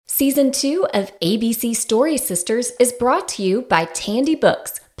Season 2 of ABC Story Sisters is brought to you by Tandy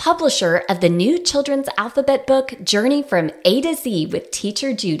Books, publisher of the new children's alphabet book, Journey from A to Z with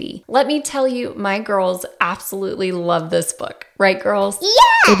Teacher Judy. Let me tell you, my girls absolutely love this book. Right, girls?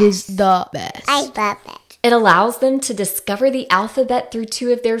 Yeah! It is the best. I love it. It allows them to discover the alphabet through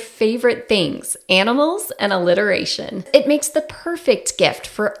two of their favorite things, animals and alliteration. It makes the perfect gift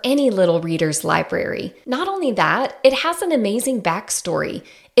for any little reader's library. Not only that, it has an amazing backstory.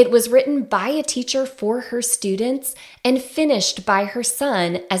 It was written by a teacher for her students and finished by her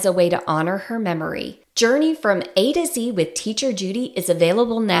son as a way to honor her memory. Journey from A to Z with Teacher Judy is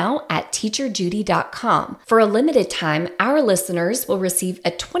available now at teacherjudy.com. For a limited time, our listeners will receive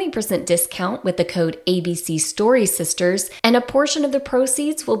a 20% discount with the code ABC Story Sisters, and a portion of the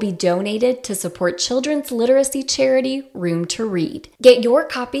proceeds will be donated to support children's literacy charity Room to Read. Get your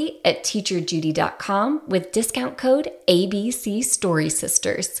copy at teacherjudy.com with discount code ABC Story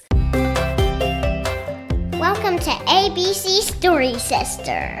Sisters. Welcome to ABC Story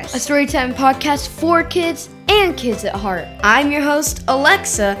Sisters, A storytime podcast for kids and kids at heart. I'm your host,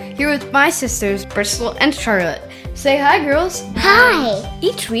 Alexa, here with my sisters, Bristol and Charlotte. Say hi, girls. Hi!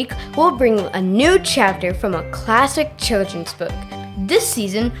 Each week, we'll bring you a new chapter from a classic children's book. This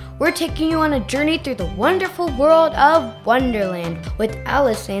season, we're taking you on a journey through the wonderful world of Wonderland with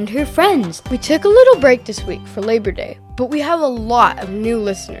Alice and her friends. We took a little break this week for Labor Day, but we have a lot of new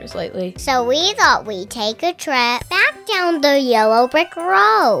listeners lately. So we thought we'd take a trip back down the yellow brick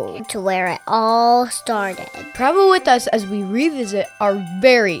road to where it all started. Travel with us as we revisit our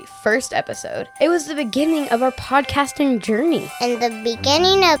very first episode. It was the beginning of our podcasting journey. And the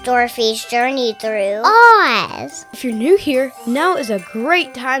beginning of Dorothy's journey through Oz. If you're new here, now is a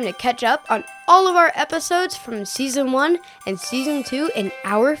great time to catch up on all of our episodes from Season 1 and Season 2 in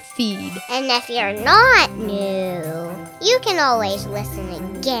our feed. And if you're not new, you can always listen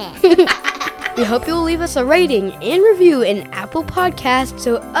again. We hope you'll leave us a rating and review in Apple Podcasts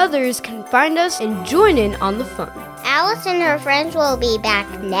so others can find us and join in on the fun. Alice and her friends will be back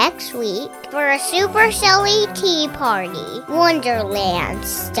next week for a super silly tea party, Wonderland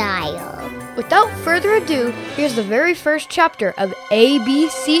style. Without further ado, here's the very first chapter of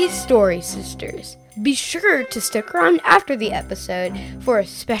ABC Story Sisters. Be sure to stick around after the episode for a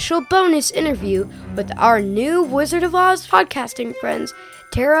special bonus interview with our new Wizard of Oz podcasting friends,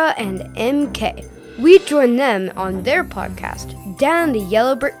 Tara and MK. We join them on their podcast, Down the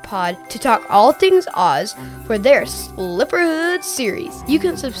Yellow Brick Pod, to talk all things Oz for their Slipperhood series. You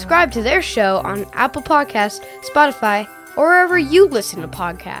can subscribe to their show on Apple Podcasts, Spotify, or wherever you listen to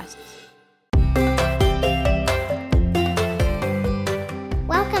podcasts.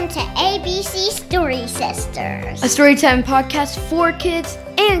 Welcome to ABC Story Sisters, A storytime podcast for kids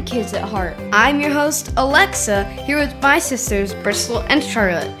and kids at heart. I'm your host, Alexa, here with my sisters, Bristol and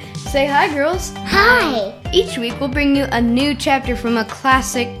Charlotte. Say hi, girls. Hi! Each week, we'll bring you a new chapter from a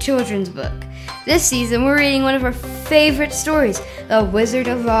classic children's book. This season, we're reading one of our favorite stories, The Wizard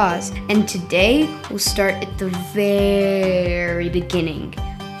of Oz. And today, we'll start at the very beginning.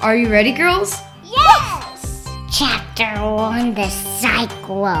 Are you ready, girls? Yes! Chapter 1, The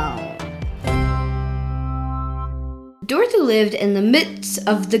Cyclone. Dorothy lived in the midst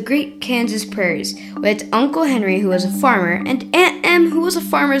of the great Kansas prairies with Uncle Henry, who was a farmer, and Aunt Em, who was a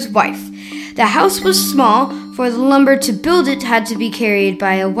farmer's wife. The house was small, for the lumber to build it had to be carried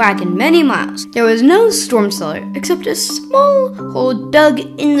by a wagon many miles. There was no storm cellar, except a small hole dug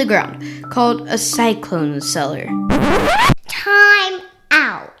in the ground, called a cyclone cellar. Time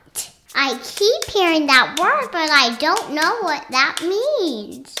out. I keep hearing that word, but I don't know what that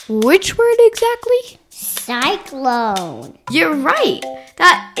means. Which word exactly? Cyclone. You're right.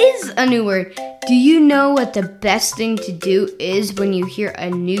 That is a new word. Do you know what the best thing to do is when you hear a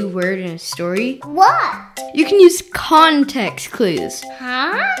new word in a story? What? You can use context clues.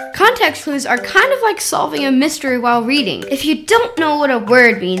 Huh? Context clues are kind of like solving a mystery while reading. If you don't know what a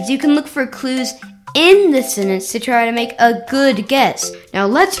word means, you can look for clues in the sentence to try to make a good guess. Now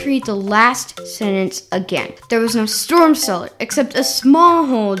let's read the last sentence again. There was no storm cellar, except a small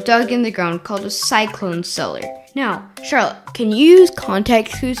hole dug in the ground called a cyclone cellar. Now, Charlotte, can you use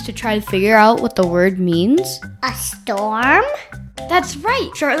context clues to try to figure out what the word means? A storm? That's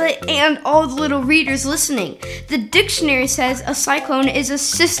right, Charlotte, and all the little readers listening. The dictionary says a cyclone is a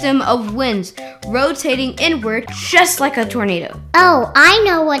system of winds rotating inward just like a tornado. Oh, I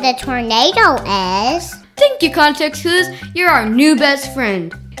know what a tornado is. Thank you, Context Clues. You're our new best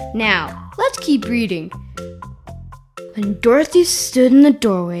friend. Now, let's keep reading. When Dorothy stood in the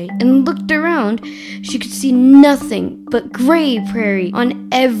doorway and looked around, she could see nothing but gray prairie on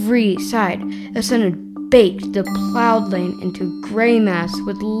every side. It sounded baked the plowed lane into a gray mass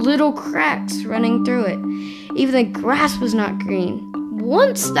with little cracks running through it. Even the grass was not green.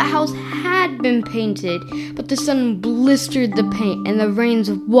 Once the house had been painted, but the sun blistered the paint and the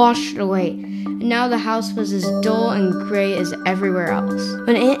rains washed it away. And now the house was as dull and gray as everywhere else.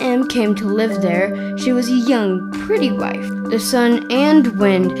 When Aunt Em came to live there, she was a young, pretty wife. The sun and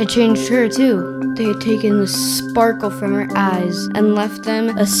wind had changed her too. They had taken the sparkle from her eyes and left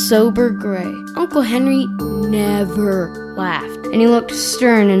them a sober gray. Uncle Henry never laughed, and he looked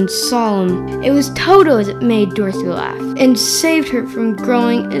stern and solemn. It was Toto that made Dorothy laugh and saved her from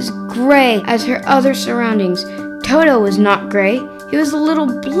growing as gray as her other surroundings. Toto was not gray. He was a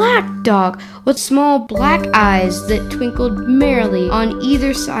little black dog with small black eyes that twinkled merrily on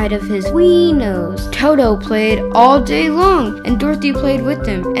either side of his wee nose. Toto played all day long, and Dorothy played with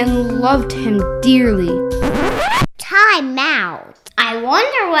him and loved him dearly. Time out. I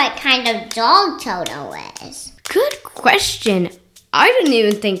wonder what kind of dog Toto is. Good question. I didn't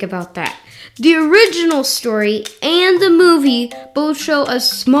even think about that. The original story and the movie both show a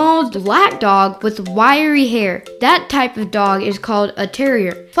small black dog with wiry hair. That type of dog is called a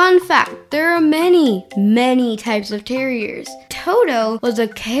terrier. Fun fact, there are many types of terriers. Toto was a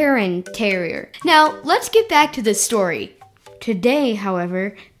Cairn Terrier. Now, let's get back to the story. Today,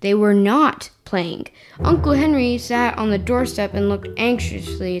 however, they were not playing. Uncle Henry sat on the doorstep and looked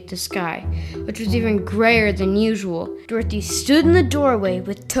anxiously at the sky, which was even grayer than usual. Dorothy stood in the doorway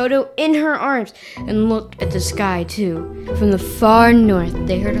with Toto in her arms and looked at the sky too. From the far north,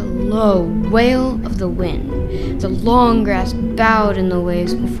 they heard a low wail of the wind. The long grass bowed in the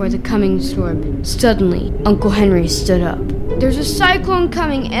waves before the coming storm. Suddenly, Uncle Henry stood up. "There's a cyclone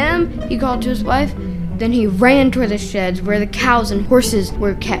coming, Em," he called to his wife. Then he ran toward the sheds where the cows and horses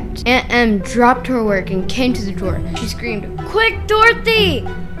were kept. Aunt Em dropped her work and came to the door. She screamed, "Quick, Dorothy!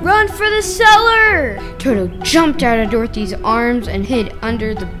 Run for the cellar!" Toto jumped out of Dorothy's arms and hid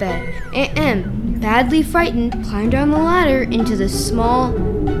under the bed. Aunt Em, badly frightened, climbed down the ladder into the small,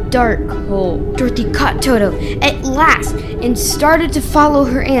 dark hole. Dorothy caught Toto at last and started to follow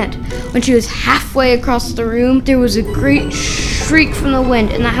her aunt. When she was halfway across the room, there was a great shriek from the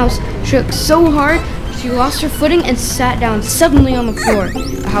wind, and the house shook so hard she lost her footing and sat down suddenly on the floor.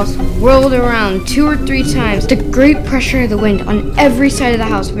 The house whirled around 2 or 3 times. The great pressure of the wind on every side of the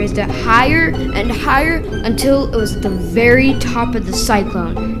house raised it higher and higher until it was at the very top of the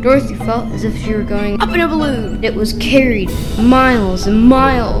cyclone. Dorothy felt as if she were going up in a balloon. It was carried miles and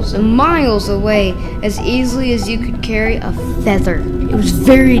miles and miles away as easily as you could carry a feather. It was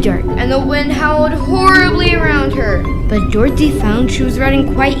very dark, and the wind howled horribly around her. But Dorothy found she was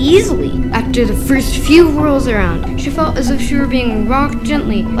riding quite easily. After the first few whirls around, she felt as if she were being rocked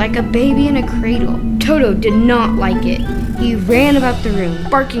gently, like a baby in a cradle. Toto did not like it. He ran about the room,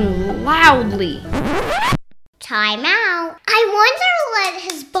 barking loudly. Time out. I wonder what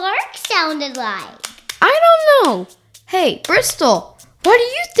his bark sounded like. I don't know. Hey, Bristol, what do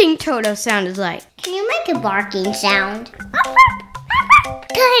you think Toto sounded like? Can you make a barking sound?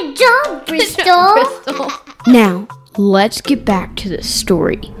 Good job, Bristol. Now, let's get back to the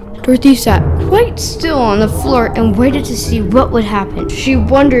story. Dorothy sat quite still on the floor and waited to see what would happen. She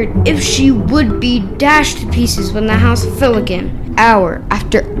wondered if she would be dashed to pieces when the house fell again. Hour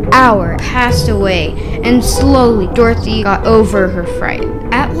after hour passed away, and slowly Dorothy got over her fright.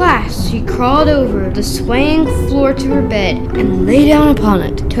 At last, she crawled over the swaying floor to her bed and lay down upon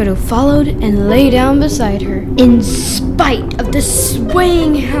it. Toto followed and lay down beside her. In spite of the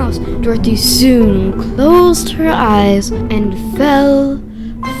swaying house, Dorothy soon closed her eyes and fell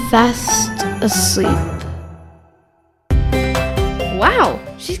fast asleep. Wow,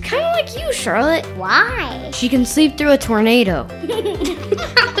 she's kind of like you, Charlotte. Why? She can sleep through a tornado.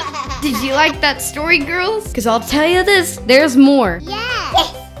 Did you like that story, girls? Because I'll tell you this, there's more.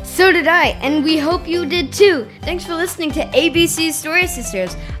 Yes. So did I, and we hope you did too. Thanks for listening to ABC Story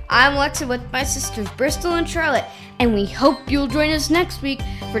Sisters. I'm Lexa with my sisters Bristol and Charlotte, and we hope you'll join us next week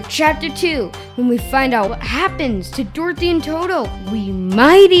for Chapter 2, when we find out what happens to Dorothy and Toto. We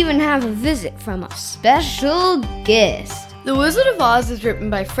might even have a visit from a special guest. The Wizard of Oz is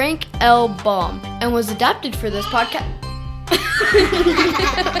written by Frank L. Baum and was adapted for this podcast.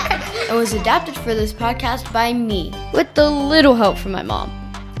 By me, with a little help from my mom.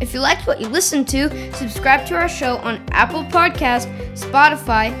 If you liked what you listened to, subscribe to our show on Apple Podcasts,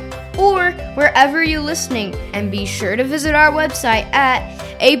 Spotify, or wherever you're listening. And be sure to visit our website at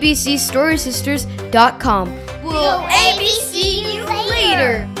abcstorysisters.com. We'll ABC you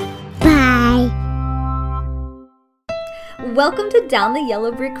later. Bye. Welcome to Down the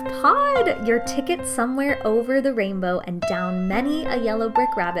Yellow Brick Pod, your ticket somewhere over the rainbow and down many a yellow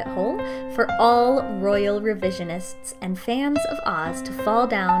brick rabbit hole for all royal revisionists and fans of Oz to fall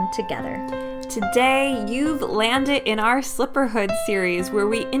down together. Today, you've landed in our Slipperhood series, where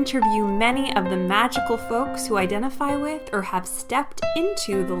we interview many of the magical folks who identify with or have stepped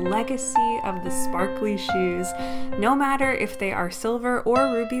into the legacy of the sparkly shoes, no matter if they are silver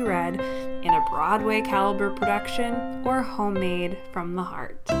or ruby red, in a Broadway caliber production or homemade from the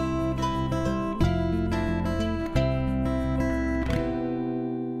heart.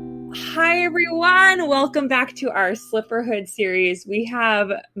 Hi everyone, welcome back to our Slipperhood series. We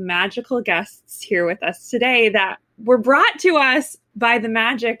have magical guests here with us today that were brought to us by the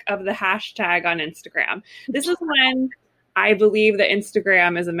magic of the hashtag on Instagram. This is when I believe that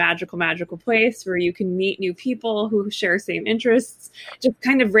Instagram is a magical place where you can meet new people who share same interests, just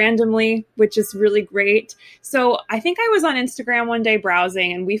kind of randomly, which is really great. So I think I was on Instagram one day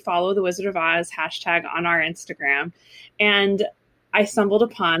browsing, and we follow the Wizard of Oz hashtag on our Instagram. And I stumbled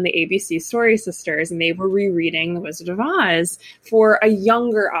upon the ABC Story Sisters, and they were rereading The Wizard of Oz for a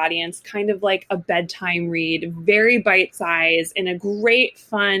younger audience, kind of like a bedtime read, very bite-sized, in a great,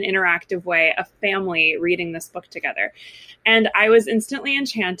 fun, interactive way, a family reading this book together. And I was instantly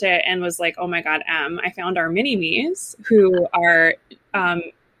enchanted and was like, oh my God, I found our mini-me's who are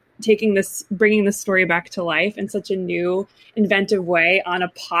bringing this story back to life in such a new, inventive way on a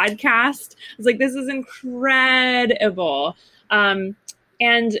podcast. I was like, this is incredible.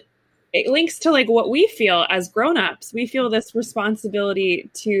 And it links to like what we feel as grown-ups. We feel this responsibility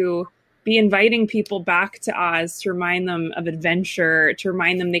to be inviting people back to Oz, to remind them of adventure, to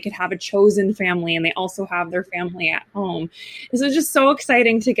remind them they could have a chosen family and they also have their family at home. And so it's just so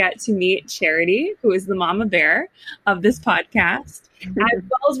exciting to get to meet Charity, who is the mama bear of this podcast. As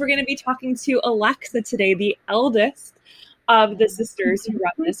well as we're going to be talking to Alexa today, the eldest of the sisters who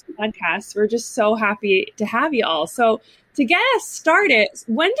run this podcast. We're just so happy to have you all. So to get us started,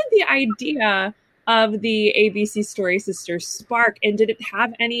 when did the idea of the ABC Story Sisters spark, and did it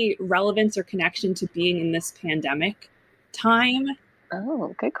have any relevance or connection to being in this pandemic time?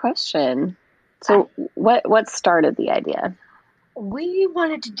 Oh, good question. So what started the idea? We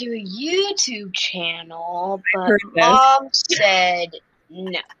wanted to do a YouTube channel, but Mom said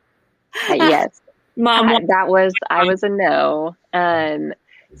no. Yes. Mom, I was a no.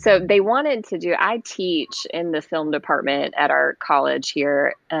 So they wanted to do, I teach in the film department at our college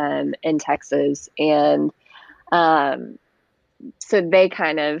here in Texas. And so they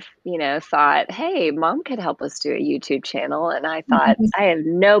kind of, thought, hey, Mom could help us do a YouTube channel. And I thought, I have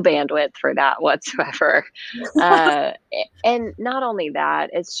no bandwidth for that whatsoever. And not only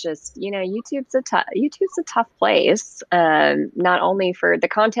that, it's just, YouTube's a tough place, not only for the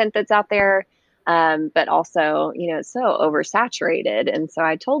content that's out there, but also, it's so oversaturated. And so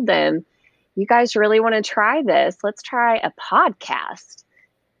I told them, you guys really want to try this? Let's try a podcast.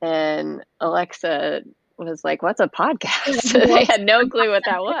 And Alexa was like, what's a podcast? They had no clue what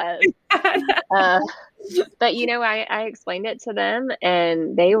that was. But, I explained it to them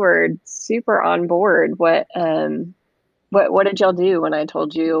and they were super on board. What did y'all do when I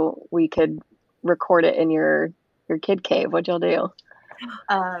told you we could record it in your kid cave? What'd y'all do?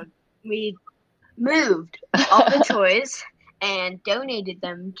 We moved all the toys and donated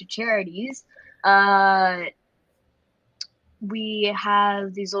them to charities. We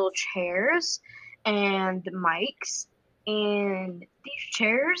have these little chairs and the mics, and these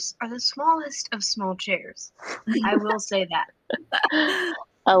chairs are the smallest of small chairs. I will say that.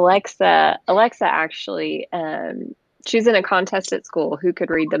 Alexa actually, she's in a contest at school who could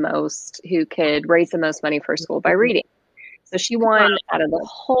read the most, who could raise the most money for school by reading. So she won out of the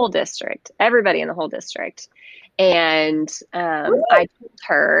whole district, everybody in the whole district. And I told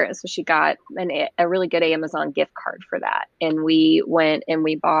her, so she got a really good Amazon gift card for that. And we went and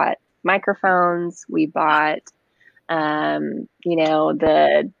we bought microphones, we bought,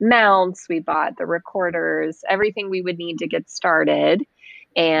 the mounts, we bought the recorders, everything we would need to get started,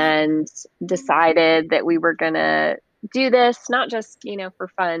 and decided that we were going to do this, not just, for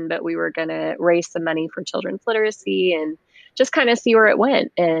fun, but we were going to raise some money for children's literacy and just kind of see where it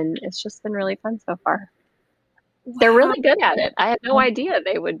went. And it's just been really fun so far. Wow. They're really good at it. I had no idea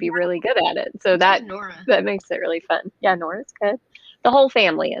they would be really good at it. So that makes it really fun. Yeah, Nora's good. The whole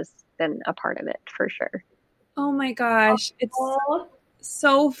family has been a part of it for sure. Oh my gosh. It's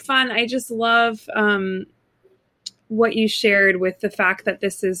so fun. I just love what you shared with the fact that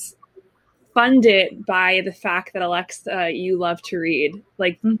this is funded by the fact that, Alexa, you love to read.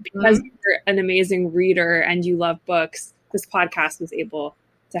 Like, because you're an amazing reader and you love books, this podcast was able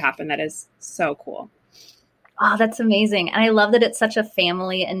to happen. That is so cool. Oh, that's amazing. And I love that it's such a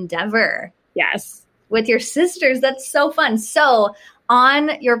family endeavor. Yes. With your sisters. That's so fun. So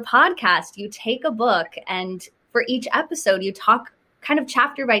on your podcast, you take a book and for each episode, you talk kind of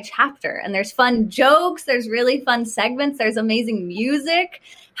chapter by chapter, and there's fun jokes. There's really fun segments. There's amazing music.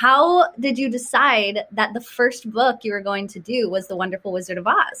 How did you decide that the first book you were going to do was The Wonderful Wizard of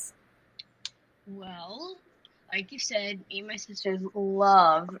Oz? Well, like you said, me and my sisters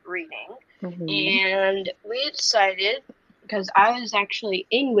love reading. And we decided, because I was actually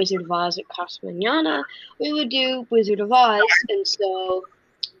in Wizard of Oz at Casa Manana, we would do Wizard of Oz. And so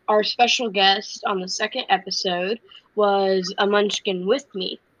our special guest on the second episode was a Munchkin with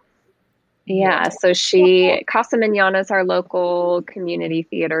me. Yeah, so Casa Manana is our local community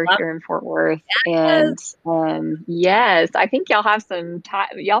theater here in Fort Worth. And yes, I think y'all have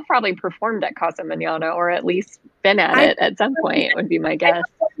y'all probably performed at Casa Manana or at least been at it at some point, would be my guess.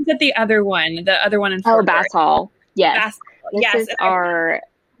 At the other one in Fort Worth. Bass Hall. Yes. This is our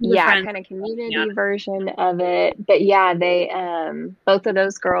friends. kind of community version of it. But yeah, they both of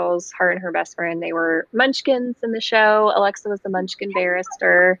those girls, her and her best friend, they were Munchkins in the show. Alexa was the Munchkin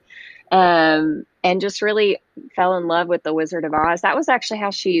barrister. And just really fell in love with The Wizard of Oz. That was actually how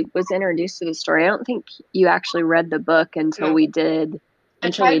she was introduced to the story. I don't think you actually read the book until we did this. I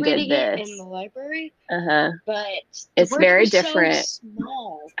tried reading it in the library, but it's very different. So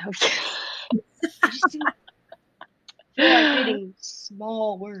small. Okay. I just didn't feel like reading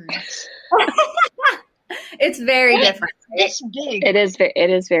small words. It's very different. It's big. It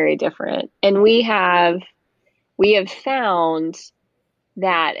is very different, and we have found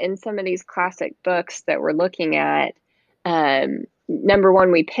that in some of these classic books that we're looking at, number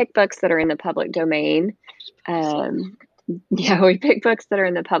one, we pick books that are in the public domain. We pick books that are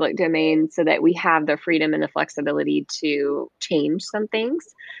in the public domain so that we have the freedom and the flexibility to change some things.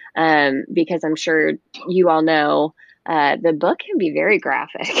 Because I'm sure you all know, the book can be very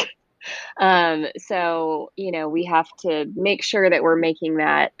graphic. So, we have to make sure that we're making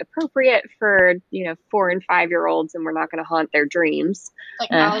that appropriate for, 4 and 5 year olds, and we're not going to haunt their dreams.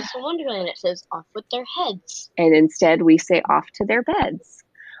 Like Alice in Wonderland, it says off with their heads. And instead we say off to their beds.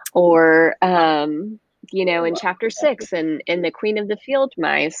 Or, in chapter 6 and in The Queen of the Field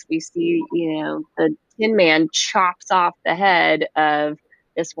Mice, we see, the Tin Man chops off the head of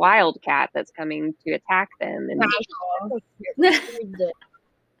this wildcat that's coming to attack them. And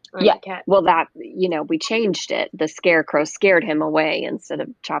well, that, we changed it. The Scarecrow scared him away instead of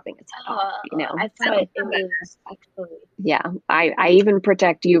chopping his head off, I thought it was actually. Yeah, I even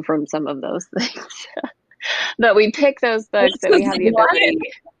protect you from some of those things. But we pick those books that we have the ability.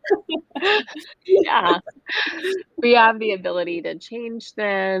 We have the ability to change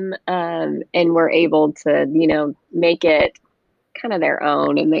them, and we're able to, make it kind of their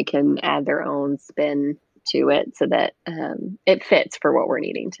own, and they can add their own spin to it so that it fits for what we're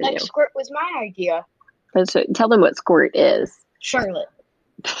needing to do. Squirt was my idea. So tell them what Squirt is. Charlotte.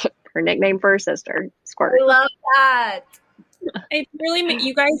 Her nickname for her sister, Squirt. I love that. It really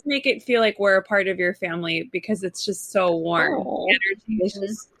you guys make it feel like we're a part of your family because it's just so warm. The energy is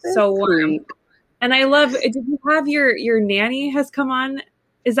just so warm. Sweet. And I love. Did you have your nanny has come on?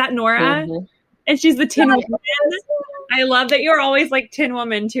 Is that Nora? And she's the Tin Woman. I love that you're always like Tin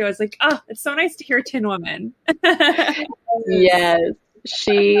Woman too. It's like, it's so nice to hear Tin Woman. Yes,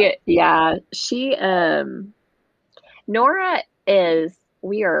 Nora is.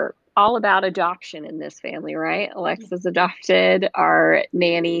 We are all about adoption in this family, right? Alexa's adopted. Our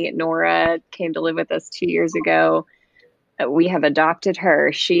nanny, Nora, came to live with us 2 years ago. We have adopted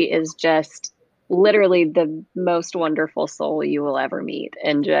her. She is just literally the most wonderful soul you will ever meet.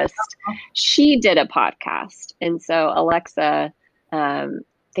 And she did a podcast. And so Alexa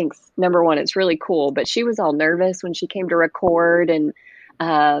thinks, number one, it's really cool, but she was all nervous when she came to record and,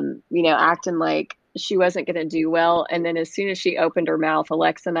 acting like she wasn't going to do well. And then as soon as she opened her mouth,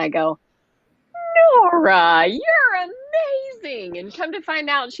 Alexa and I go, Nora, you're amazing. And come to find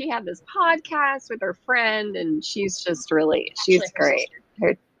out she had this podcast with her friend, and she's great.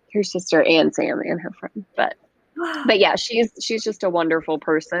 Her sister and Sam and her friend. But yeah, she's just a wonderful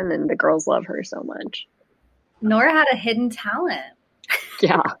person, and the girls love her so much. Nora had a hidden talent.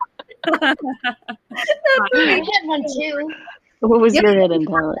 Yeah. I had one too. What was your hidden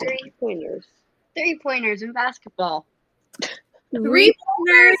talent? 3-pointers in basketball.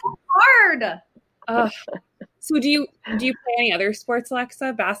 3-pointers hard. So do you play any other sports,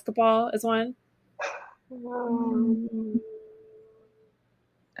 Alexa? Basketball is one?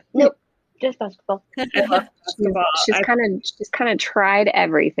 Nope, just basketball. I love basketball. She's kind of tried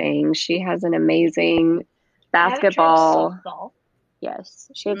everything. She has an amazing basketball. Yes.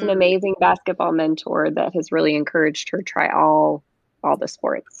 She has an amazing basketball mentor that has really encouraged her to try all the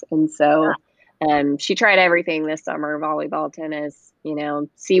sports. And so she tried everything this summer, volleyball, tennis,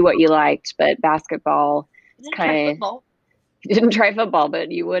 see what you liked, but basketball is kind of, you didn't try football,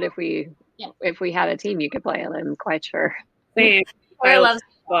 but you would if we had a team you could play on, I'm quite sure. Same. I love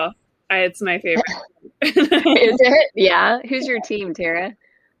football. It's my favorite. Is it? Yeah. Who's your team, Tara?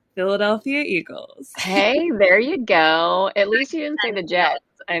 Philadelphia Eagles. Hey, there you go. At least you didn't say the Jets.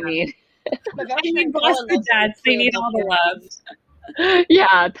 I mean, Boston Jets, they need all the love.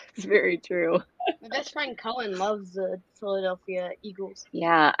 Yeah, that's very true. My best friend Cohen loves the Philadelphia Eagles.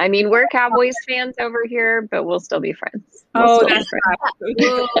 Yeah, I mean, we're Cowboys fans over here, but we'll still be friends. That's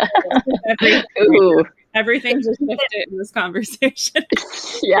right. Ooh. Everything just shifted in this conversation.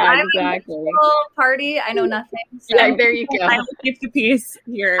 Yeah, exactly. Party, I know nothing. So. Yeah, there you go. I will keep the peace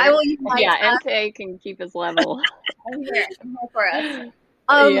here. I will use my MK can keep his level. I'm here for us.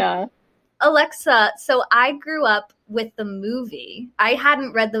 Yeah. Alexa, so I grew up with the movie. I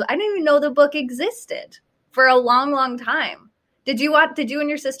didn't even know the book existed for a long, long time. Did you and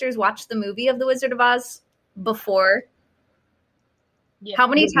your sisters watch the movie of The Wizard of Oz before? Yeah. How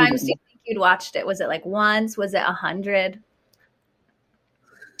many times do you think you'd watched it? Was it like once? Was it 100?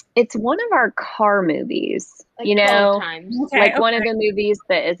 It's one of our car movies, like 12 times. Okay, one of the movies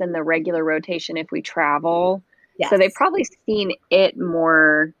that is in the regular rotation if we travel. Yes. So they've probably seen it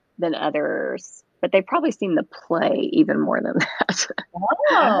more than others, but they've probably seen the play even more than that.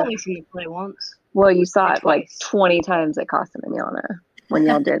 I've only seen the play once. Well, you saw it like 20 times at Casa Manana when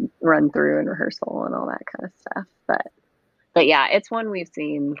y'all did run through and rehearsal and all that kind of stuff. But yeah, it's one we've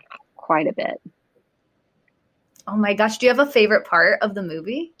seen quite a bit. Oh my gosh. Do you have a favorite part of the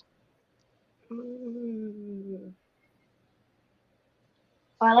movie?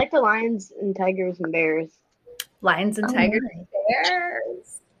 I like the lions and tigers and bears. Lions and tigers and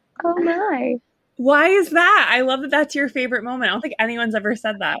bears. Oh my. Why is that? I love that that's your favorite moment. I don't think anyone's ever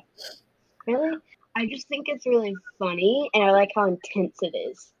said that. Really? I just think it's really funny, and I like how intense it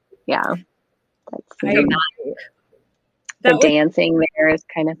is. Yeah. The dancing there is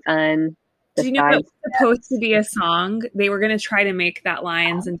kind of fun. Do you know it was supposed to be a song? They were going to try to make that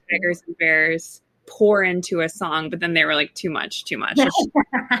lions and tigers and bears pour into a song, but then they were like, too much. Get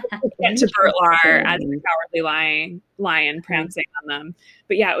to Bert Lahr as the cowardly lion prancing on them.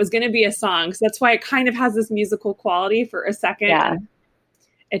 But yeah, it was going to be a song. So that's why it kind of has this musical quality for a second. Yeah.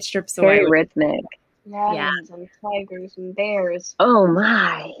 It strips away. Very rhythmic. Lions and tigers and bears. Oh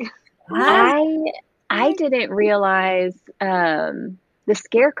my. I didn't realize the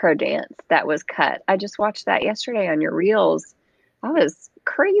scarecrow dance that was cut. I just watched that yesterday on your reels. That was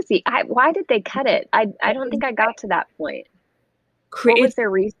crazy. Why did they cut it? I don't think I got to that point. What was their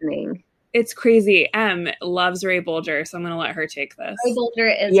reasoning? It's crazy. Loves Ray Bolger, so I'm going to let her take this. Ray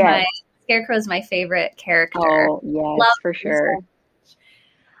Bolger is Scarecrow is my favorite character. Oh, yes, for sure.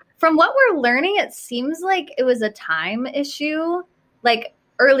 From what we're learning, it seems like it was a time issue. Like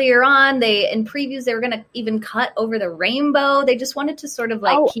earlier on, in previews, they were going to even cut over the rainbow. They just wanted to sort of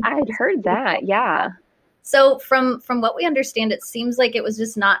keep I'd heard that. Yeah. So from what we understand, it seems like it was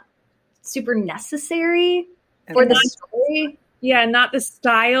just not super necessary for the story. Yeah, not the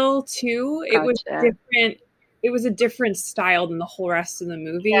style too. Gotcha. It was different. It was a different style than the whole rest of the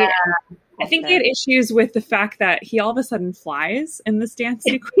movie. Yeah. I think he had issues with the fact that he all of a sudden flies in this dance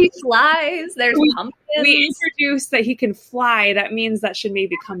sequence. He flies. There's pumpkins. We introduced that he can fly. That means that should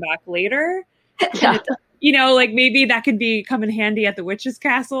maybe come back later. Yeah. Maybe that could come in handy at the witch's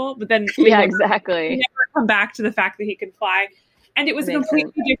castle, but then exactly. We never come back to the fact that he can fly. And it was a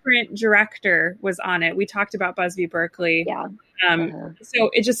completely different director was on it. We talked about Busby Berkeley. Yeah. So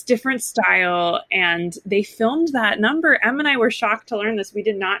it's just different style. And they filmed that number. Em and I were shocked to learn this. We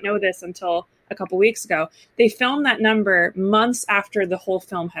did not know this until a couple weeks ago. They filmed that number months after the whole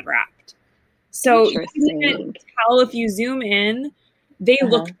film had wrapped. So you can tell if you zoom in, they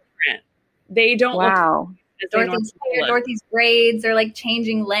look different. They don't look Dorothy's braids are like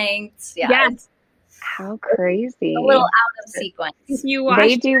changing lengths. Yeah. Yes. How crazy. A little out of sequence.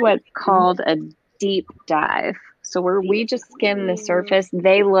 They do what's called a deep dive. So where we just skim the surface,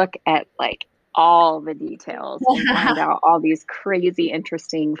 they look at all the details and find out all these crazy,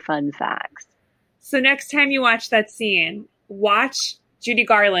 interesting, fun facts. So next time you watch that scene, watch Judy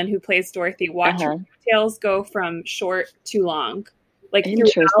Garland, who plays Dorothy, watch her details go from short to long.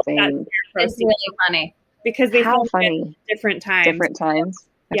 Interesting. It's really funny. Because they filmed it different times.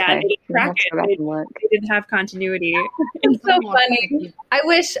 Yeah, okay. They didn't have continuity. It's so funny. I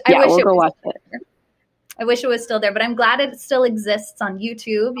wish we'll go watch it. I wish it was still there, but I'm glad it still exists on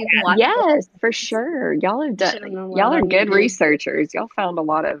YouTube. You can watch it. Yes, for sure. Y'all are good researchers. Y'all found a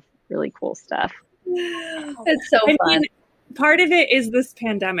lot of really cool stuff. It's so fun. mean, part of it is this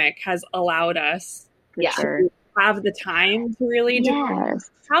pandemic has allowed us For sure. to have the time to really do. Yes.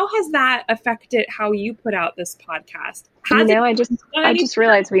 How has that affected how you put out this podcast? I just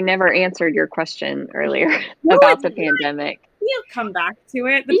realized we never answered your question earlier about the pandemic. We'll come back to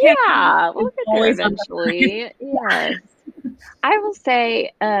it. We'll get there eventually. Yes. I will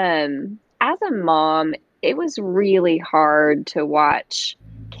say, as a mom, it was really hard to watch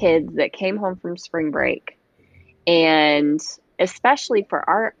kids that came home from spring break. And especially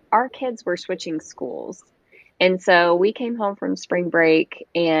for our kids were switching schools. And so we came home from spring break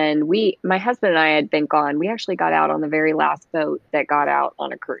and my husband and I had been gone. We actually got out on the very last boat that got out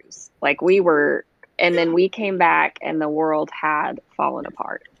on a cruise. And then we came back and the world had fallen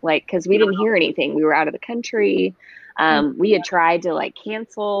apart. Cause we didn't hear anything. We were out of the country. We had tried to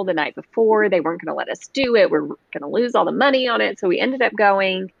cancel the night before. They weren't going to let us do it. We're going to lose all the money on it. So we ended up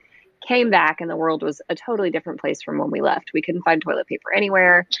going, came back, and the world was a totally different place from when we left. We couldn't find toilet paper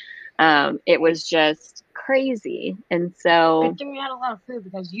anywhere. It was just crazy. And so Good thing we had a lot of food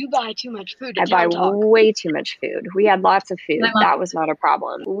because you buy too much food. I buy way too much food. We had lots of food. That was not a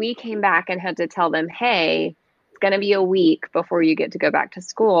problem. We came back and had to tell them, hey, it's going to be a week before you get to go back to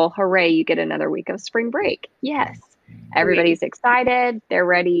school. Hooray, you get another week of spring break. Yes. Everybody's excited. They're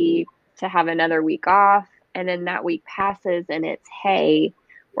ready to have another week off. And then that week passes and it's, hey,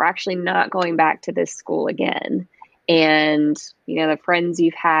 we're actually not going back to this school again. And, the friends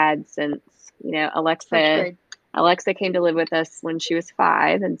you've had since, Alexa came to live with us when she was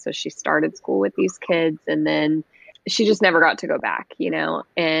 5. And so she started school with these kids and then she just never got to go back,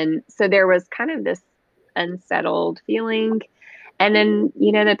 And so there was kind of this unsettled feeling. And then,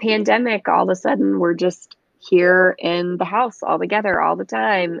 the pandemic, all of a sudden we're just here in the house all together all the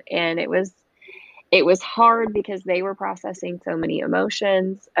time. And it was hard because they were processing so many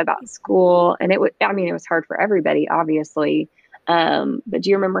emotions about school. And it was hard for everybody, obviously. But do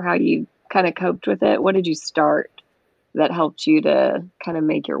you remember how you kind of coped with it? What did you start that helped you to kind of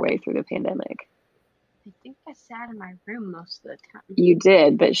make your way through the pandemic? I think I sat in my room most of the time. You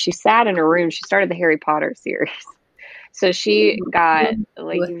did, but she sat in her room. She started the Harry Potter series. So she got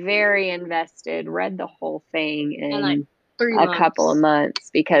very invested, read the whole thing in a couple of months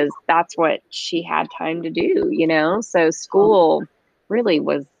because that's what she had time to do, So school really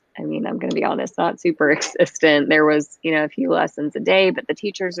was, I'm going to be honest, not super consistent. There was, a few lessons a day, but the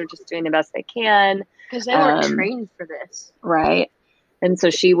teachers are just doing the best they can. Because they weren't trained for this. Right. And so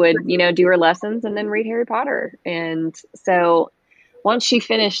she would, do her lessons and then read Harry Potter. And so once she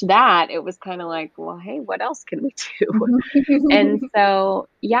finished that, it was kind of like, well, hey, what else can we do? And so,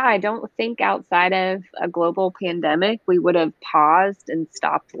 I don't think outside of a global pandemic, we would have paused and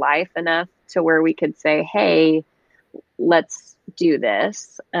stopped life enough to where we could say, hey, let's do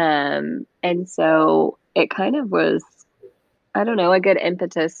this. And so it kind of was, a good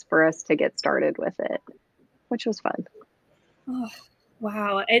impetus for us to get started with it, which was fun. Oh,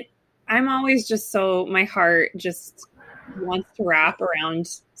 wow. I'm always just my heart just wants to wrap around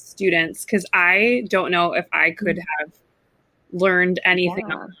students because I don't know if I could have learned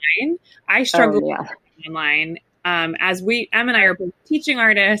anything online. I struggle with online. Em and I are both teaching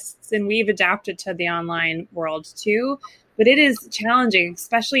artists and we've adapted to the online world too, but it is challenging,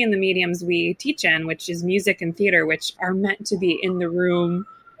 especially in the mediums we teach in, which is music and theater, which are meant to be in the room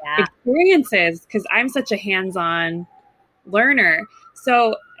experiences because I'm such a hands-on learner.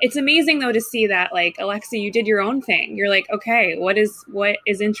 So it's amazing though to see that Alexa, you did your own thing. You're like, okay, what is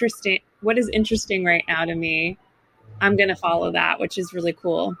interesting right now to me? I'm going to follow that, which is really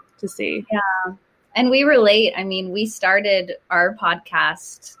cool to see. Yeah. And we relate. We started our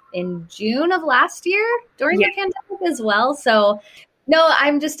podcast in June of last year during the pandemic as well. So no,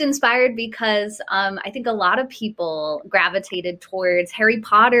 I'm just inspired because I think a lot of people gravitated towards Harry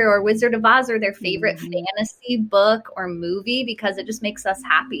Potter or Wizard of Oz or their favorite fantasy book or movie because it just makes us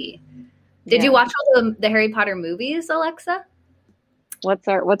happy. Did you watch all the Harry Potter movies, Alexa? What's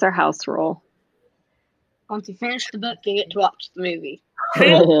our house rule? Once you finish the book, you get to watch the movie.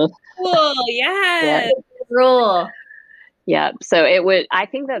 Cool. Yeah. Rule. Yeah. So I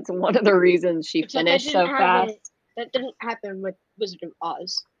think that's one of the reasons she finished so fast. That didn't happen with Wizard of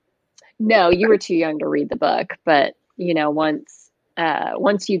Oz. No, you were too young to read the book, but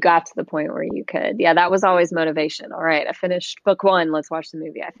once you got to the point where you could, that was always motivation. All right, I finished book 1, let's watch the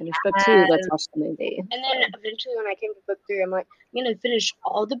movie. I finished book 2, let's watch the movie. And then eventually when I came to book 3, I'm like, I'm going to finish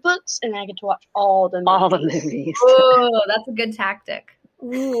all the books and I get to watch all the movies. All the movies. Oh, that's a good tactic.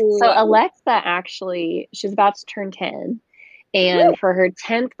 Ooh. So Alexa actually, she's about to turn 10. And for her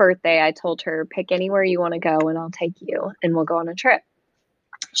 10th birthday, I told her, pick anywhere you want to go and I'll take you and we'll go on a trip.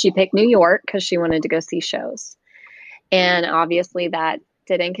 She picked New York because she wanted to go see shows. And obviously that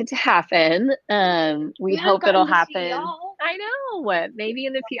didn't get to happen. We hope it'll happen. I know. Maybe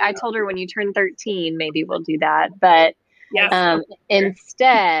in the future. I told her when you turn 13, maybe we'll do that. But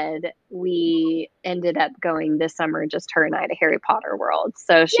instead, we ended up going this summer, just her and I, to Harry Potter World.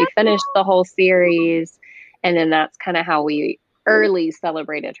 So she finished the whole series. And then that's kind of how we early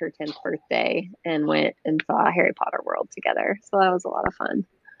celebrated her 10th birthday and went and saw Harry Potter World together. So that was a lot of fun.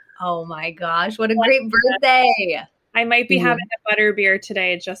 Oh my gosh, what a great birthday. I might be having a butterbeer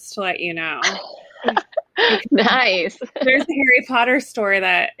today, just to let you know. Nice. There's a Harry Potter store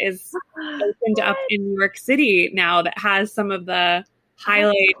that is opened up in New York City now that has some of the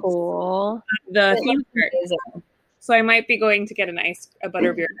highlights of the theme park. So I might be going to get a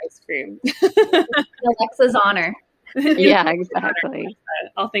butterbeer ice cream. Alexa's honor. Yeah, exactly.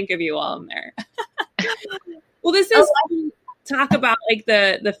 I'll think of you while I'm there. Well, this is talk about like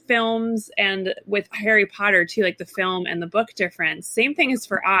the films, and with Harry Potter too, like the film and the book difference. Same thing is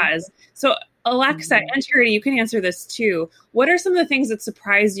for Oz. So Alexa and Charity, you can answer this too. What are some of the things that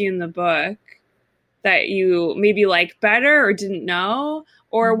surprised you in the book that you maybe like better or didn't know?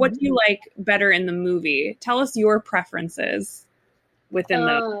 Or what do you like better in the movie? Tell us your preferences within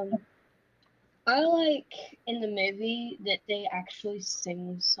the... I like in the movie that they actually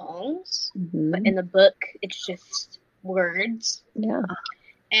sing songs, but in the book, it's just words. Yeah.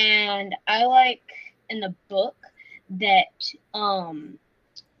 And I like in the book that,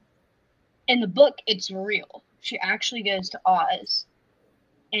 in the book, it's real. She actually goes to Oz.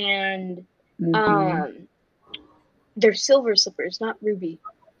 And, they're silver slippers, not ruby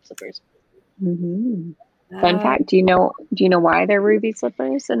slippers. Fun fact: do you know why they're ruby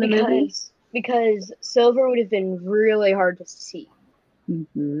slippers in the movie? Because silver would have been really hard to see.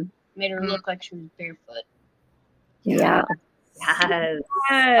 Made her look like she was barefoot. Yeah. Yes.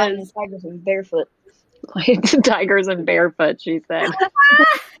 Tigers and barefoot. Tigers and barefoot, she said.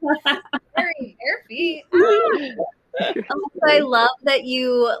 Very bare feet. I love that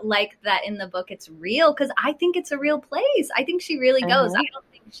you like that in the book it's real, because I think it's a real place. I think she really goes. I don't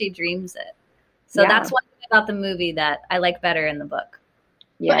think she dreams it. So that's one thing about the movie that I like better in the book.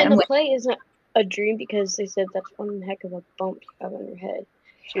 Yeah. But in the play isn't a dream, because they said that's one heck of a bump you have on your head.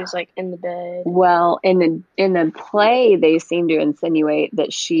 She was like in the bed. Well, in the play, they seem to insinuate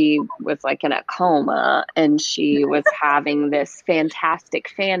that she was like in a coma and she was having this fantastic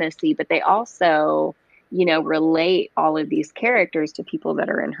fantasy, but they also, relate all of these characters to people that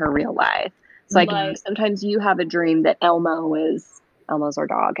are in her real life. So like sometimes you have a dream that Elmo's our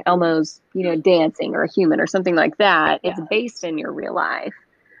dog. Elmo's, dancing, or a human or something like that. It's based in your real life,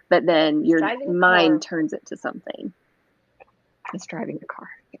 but then your mind turns it to something. It's driving a car.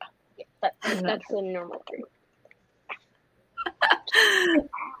 Yeah. That's a normal dream.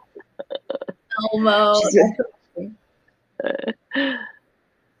 Elmo.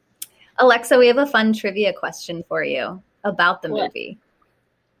 Alexa, we have a fun trivia question for you about the movie.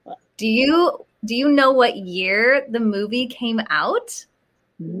 What? Do you know what year the movie came out?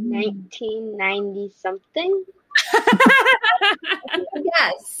 1990 something.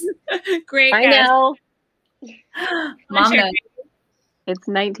 Yes. Great. I know. Mom knows. It's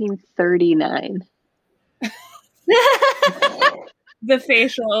 1939. The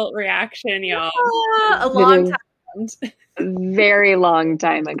facial reaction, y'all. A long time. Very long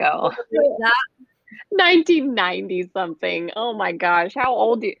time ago. 1990 something. Oh my gosh. How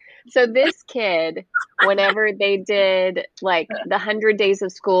old so this kid, whenever they did like the 100 days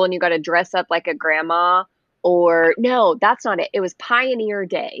of school and you got to dress up like a grandma, or no, that's not it. It was Pioneer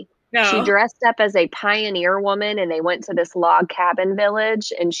Day. No. She dressed up as a pioneer woman and they went to this log cabin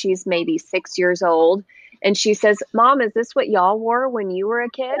village, and she's maybe 6 years old. And she says, "Mom, is this what y'all wore when you were a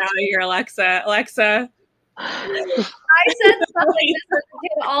kid?" Out of here, Alexa. Alexa. I said stuff like this as a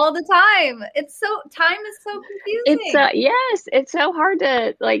kid all the time. Time is so confusing. It's so hard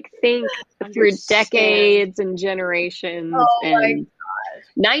to think through decades and generations. Oh and my gosh.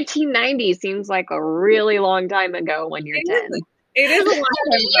 1990 seems like a really long time ago when you're 10. It is a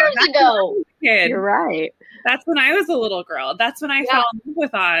long years ago. Kid. You're right. That's when I was a little girl. That's when I fell in love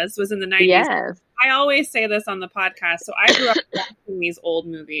with Oz, was in the 90s. Yes. I always say this on the podcast. So I grew up watching these old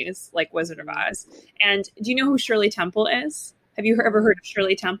movies like Wizard of Oz. And do you know who Shirley Temple is? Have you ever heard of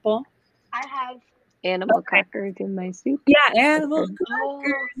Shirley Temple? I have. Animal crackers in my soup. Yeah, animal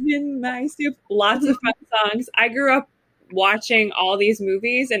crackers in my soup. Lots of fun songs. I grew up watching all these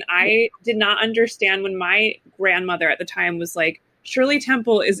movies, and I did not understand when my grandmother at the time was like, Shirley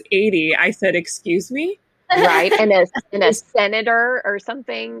Temple is 80. I said, excuse me? Right. And a senator or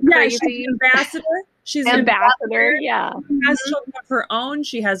something crazy. She's an ambassador. She's an ambassador. Yeah. She has children of her own.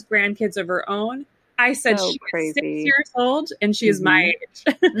 She has grandkids of her own. I said So she's crazy. 6 years old and she is my age.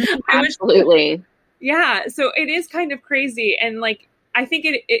 Absolutely. Yeah. So it is kind of crazy. And like, I think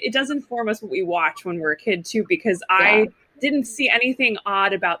it does inform us what we watch when we're a kid too, because I didn't see anything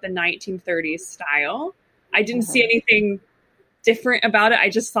odd about the 1930s style. I didn't see anything different about it. I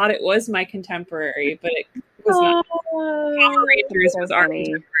just thought it was my contemporary, but it was not. Power Rangers was our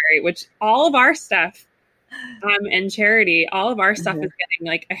contemporary, which all of our stuff and Charity, all of our stuff is getting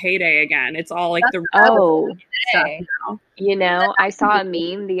like a heyday again. It's all like the stuff now. You know, I saw a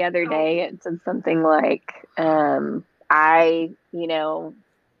meme the other day. It said something like, I, you know,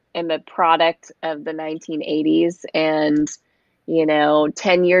 am a product of the 1980s, and you know,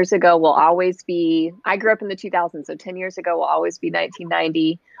 10 years ago will always be, I grew up in the 2000s, so 10 years ago will always be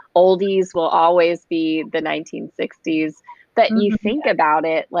 1990. Oldies will always be the 1960s. But you think about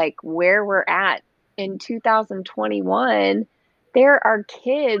it, like where we're at in 2021, there are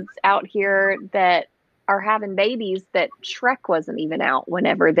kids out here that are having babies that Shrek wasn't even out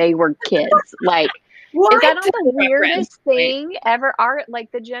whenever they were kids. Like, is that not the weirdest thing ever?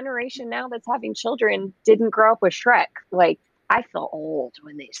 Like the generation now that's having children didn't grow up with Shrek. Like, I feel old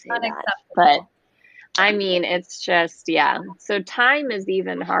when they say that, but I mean, it's just, So time is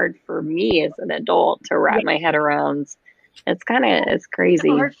even hard for me as an adult to wrap my head around. It's crazy.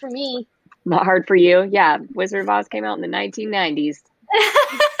 It's hard for me. Not hard for you. Yeah. Wizard of Oz came out in the 1990s.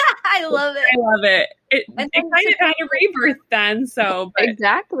 I love it. I love it. It kind of had a rebirth then. So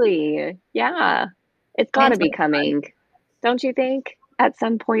Exactly. Yeah. It's got to be coming. Don't you think? At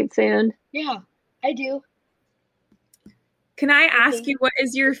some point soon. Yeah, I do. Can I ask you, what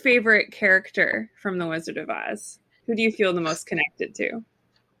is your favorite character from The Wizard of Oz? Who do you feel the most connected to?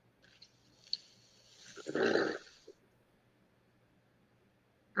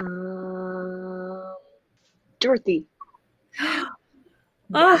 Dorothy. Oh,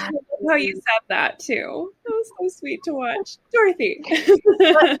 I love how you said that too. That was so sweet to watch. Dorothy.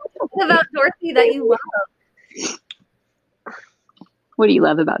 What about Dorothy that you love? What do you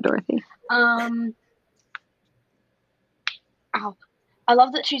love about Dorothy? I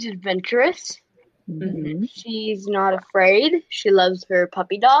love that she's adventurous. Mm-hmm. She's not afraid. She loves her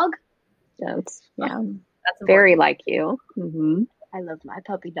puppy dog. That's That's very like you. Mm-hmm. I love my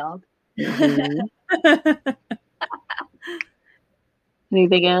puppy dog. Mm-hmm.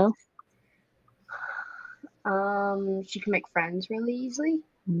 Anything else? She can make friends really easily.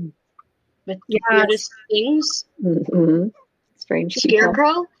 Mm. With the weirdest things. Mm-hmm. Strange people.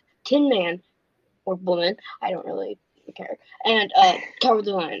 Scarecrow, Tin Man, or woman, I don't really care. And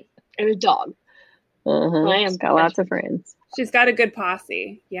Cowardly Lion, and a dog. She's got lots of friends. She's got a good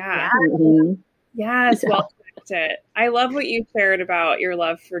posse. Yeah. Mm-hmm. Yes, well connected. I love what you shared about your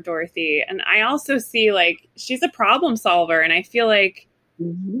love for Dorothy. And I also see, like, she's a problem solver. And I feel like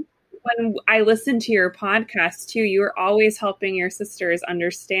when I listen to your podcast too, you're always helping your sisters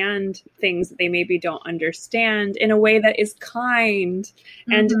understand things that they maybe don't understand in a way that is kind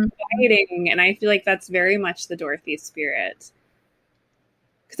and inviting. And I feel like that's very much the Dorothy spirit.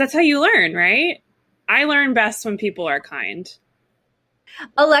 Because that's how you learn, right? I learn best when people are kind.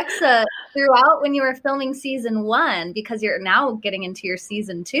 Alexa, throughout when you were filming season 1, because you're now getting into your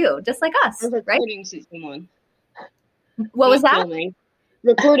season 2, just like us, right? Recording season 1. What was that? Filming.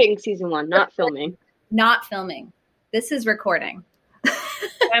 Recording season 1, not filming. Not filming. This is recording.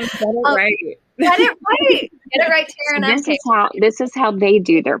 I'm get it right. Get it right. Get it right, Tara. So this is how they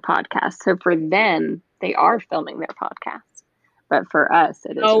do their podcast. So for them, they are filming their podcast. But for us,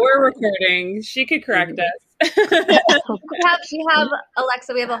 it is. Oh, we're recording. She could correct us. We have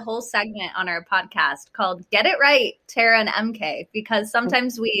Alexa. We have a whole segment on our podcast called "Get It Right, Tara and MK," because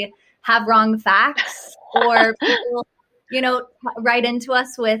sometimes we have wrong facts, or people, write into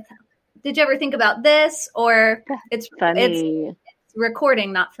us with, "Did you ever think about this?" Or it's funny. It's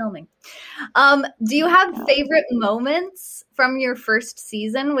recording, not filming. Do you have favorite moments from your first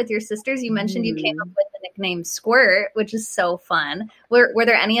season with your sisters? You mentioned you came up with the nickname Squirt, which is so fun. Were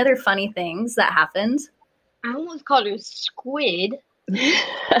there any other funny things that happened? I almost called her Squid. You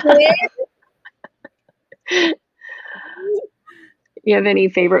have any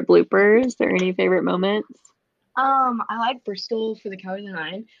favorite bloopers or any favorite moments? I like Bristol for the Cowardly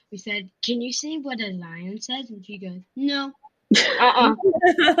Lion. We said, "Can you say what a lion says?" And she goes, "No."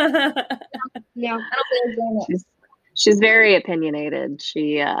 No. She's very opinionated.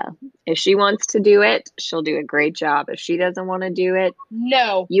 She if she wants to do it, she'll do a great job. If she doesn't want to do it,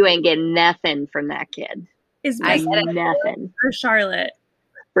 no, you ain't getting nothing from that kid. Is I Bristol nothing. or Charlotte?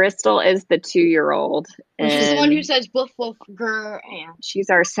 Bristol is the 2-year-old, She's the one who and says "woof woof grr" and she's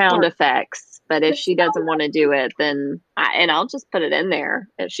our sound effects. But if she doesn't want to do it, then I'll just put it in there.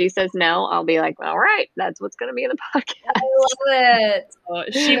 If she says no, I'll be like, all right, that's what's going to be in the podcast. I love it. Oh,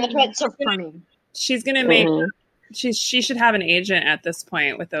 that's why it's so funny. she's gonna make. Mhm. She should have an agent at this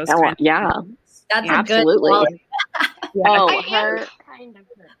point with those. Oh, kinds of yeah, things. That's absolutely. a good Yeah. Oh, I am her. kind of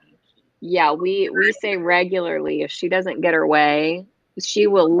her. Yeah, we say regularly, if she doesn't get her way, she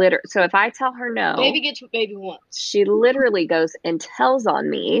will so if I tell her no, Baby gets what baby wants. she literally goes and tells on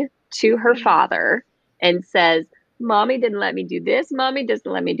me to her father and says, Mommy didn't let me do this. Mommy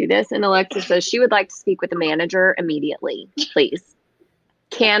doesn't let me do this. And Alexa says she would like to speak with the manager immediately. Please.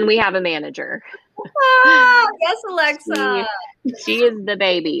 Can we have a manager? Ah, yes, Alexa. She is the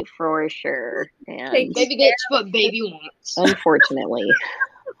baby for sure. And Baby gets what baby wants. unfortunately,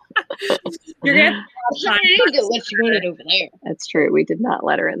 You're gonna Sorry, I didn't get what you wanted over there. that's true. We did not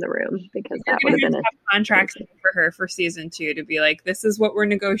let her in the room because You're that would gonna have been have to have contracts for her for season 2 to be like, this is what we're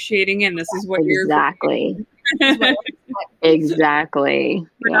negotiating in. This is what exactly. you're. Exactly.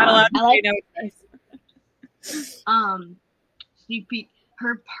 We're not allowed to I like- say no. Sneak peek.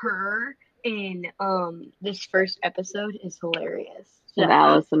 Her purr in this first episode is hilarious. Of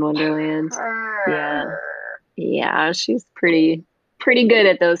Alice in Wonderland. Yeah. Yeah, she's pretty good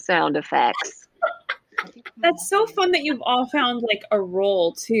at those sound effects. That's so fun that you've all found like a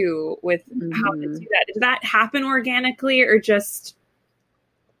role too with how to do that. Did that happen organically or just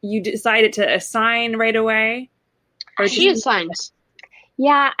you decided to assign right away? Or She assigns.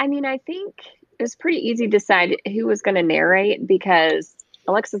 Yeah, I mean, I think it was pretty easy to decide who was going to narrate because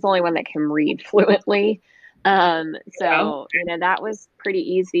Alexa's the only one that can read fluently. So, that was pretty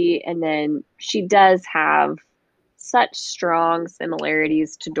easy. And then she does have such strong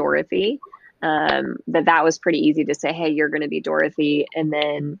similarities to Dorothy that was pretty easy to say, hey, you're going to be Dorothy. And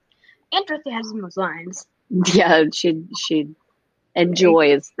then, And Dorothy has the most lines. yeah, she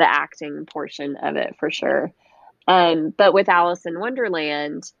enjoys the acting portion of it for sure. But with Alice in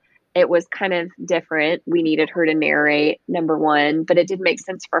Wonderland, it was kind of different. We needed her to narrate, number one, but it did make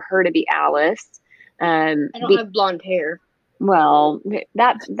sense for her to be Alice. I don't have blonde hair. Well,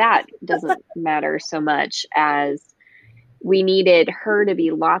 that doesn't matter so much as we needed her to be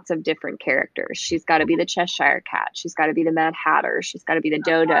lots of different characters. She's got to be the Cheshire Cat. She's got to be the Mad Hatter. She's got to be the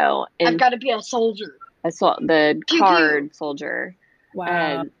Dodo. I've And got to be a soldier. the Pew, card soldier.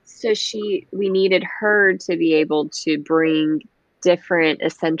 Wow. So we needed her to be able to bring different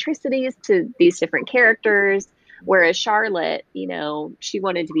eccentricities to these different characters. Whereas Charlotte, she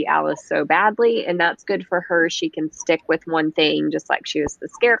wanted to be Alice so badly, and that's good for her. She can stick with one thing, just like she was the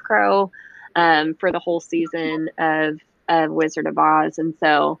Scarecrow for the whole season of Wizard of Oz. And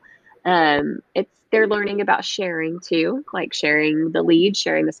so they're learning about sharing too, like sharing the lead,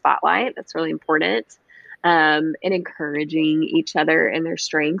 sharing the spotlight. That's really important. And encouraging each other and their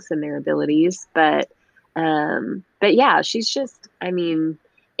strengths and their abilities. But yeah, she's just,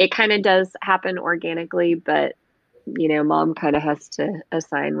 it kind of does happen organically, but Mom kind of has to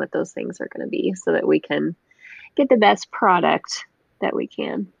assign what those things are going to be so that we can get the best product that we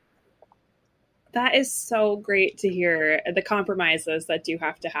can. That is so great to hear, the compromises that do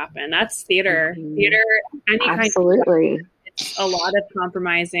have to happen. That's theater. Mhm. Theater, any Absolutely. kind of, it's a lot of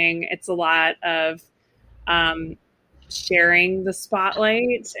compromising. It's a lot of sharing the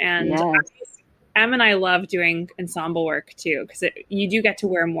spotlight. And Yes. Em and I love doing ensemble work too, because you do get to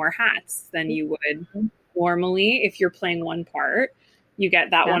wear more hats than you would normally if you're playing one part. You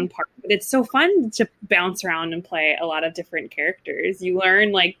get that one part, but it's so fun to bounce around and play a lot of different characters. You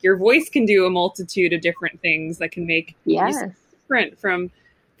learn like your voice can do a multitude of different things that can make you different from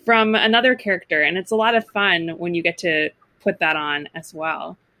another character, and it's a lot of fun when you get to put that on as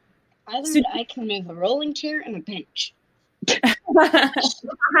well. I learned I can move a rolling chair and a bench.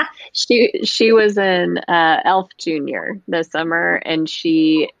 She was in Elf Junior this summer, and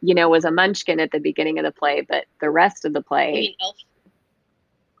she was a munchkin at the beginning of the play, but the rest of the I play mean, elf.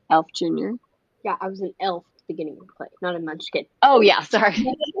 Elf Junior. Yeah, I was an elf at the beginning of the play, not a munchkin. Oh yeah, sorry.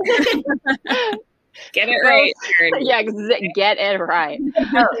 Get it right. Yeah, get it right.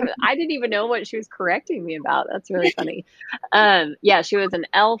 I didn't even know what she was correcting me about. That's really funny. Yeah, she was an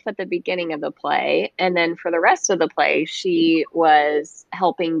elf at the beginning of the play, and then for the rest of the play, she was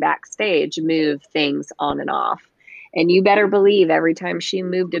helping backstage move things on and off. And you better believe every time she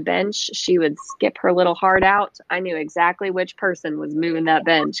moved a bench, she would skip her little heart out. I knew exactly which person was moving that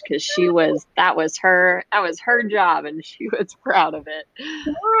bench because that was her job, and she was proud of it.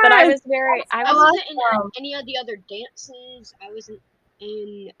 But I wasn't in any of the other dances. I wasn't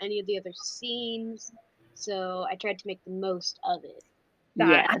in any of the other scenes. So I tried to make the most of it.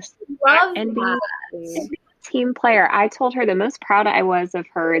 Yes. Love And that. be a team player. I told her the most proud I was of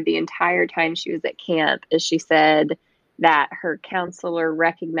her the entire time she was at camp is she said that her counselor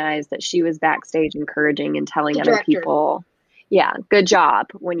recognized that she was backstage encouraging and telling The other director. people, yeah, good job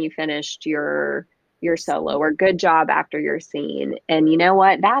when you finished your solo, or good job after your scene. And you know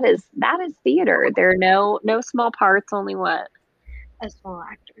what? That is theater. There are no small parts, only what? As small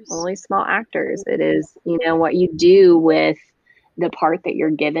actors. Only small actors. It is, what you do with the part that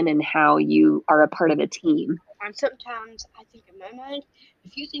you're given and how you are a part of a team. And sometimes I think in my mind,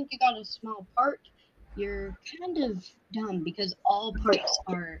 if you think you got a small part, you're kind of dumb because all parts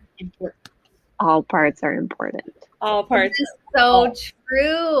are important. All parts are important. All parts. This is so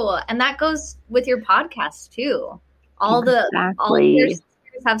true. And that goes with your podcast too. All of your Exactly.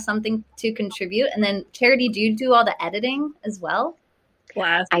 sisters have something to contribute. And then Charity, do you do all the editing as well?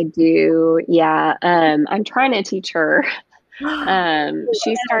 Class. I do. Yeah. I'm trying to teach her.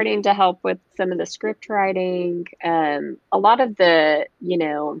 She's starting to help with some of the script writing. A lot of the,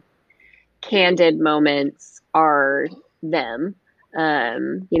 candid moments are them.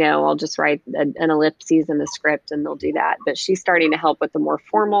 I'll just write an ellipses in the script and they'll do that. But she's starting to help with the more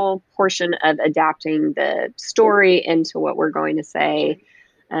formal portion of adapting the story into what we're going to say.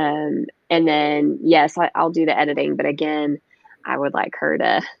 And then, yes, I'll do the editing. But again, I would like her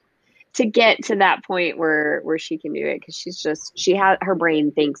to get to that point where she can do it, because she has her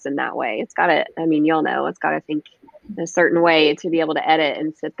brain thinks in that way. It's got to, you'll know, it's got to think a certain way to be able to edit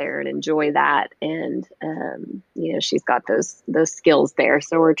and sit there and enjoy that. And, she's got those skills there.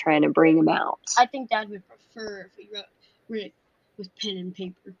 So we're trying to bring them out. I think Dad would prefer if we wrote with pen and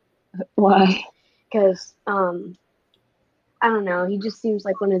paper. Why? Because, I don't know, he just seems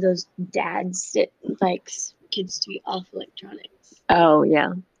like one of those dads that likes kids to be off electronics. Oh,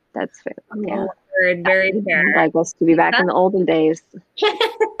 yeah. That's fair. Yeah. Very fair. I'd like us to be back in the olden days.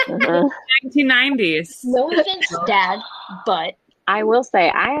 1990s. No offense, Dad, but I will say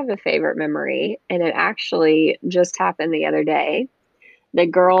I have a favorite memory, and it actually just happened the other day. The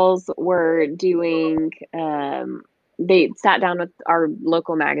girls were doing, they sat down with our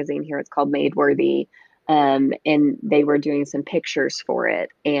local magazine here. It's called Made Worthy. And they were doing some pictures for it.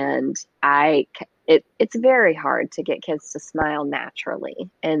 And it's very hard to get kids to smile naturally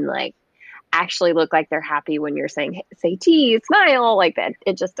and like actually look like they're happy when you're saying, say cheese, smile, like that.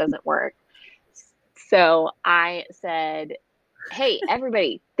 It just doesn't work. So I said, hey,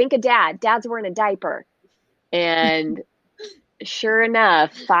 everybody, think of Dad. Dad's wearing a diaper. And sure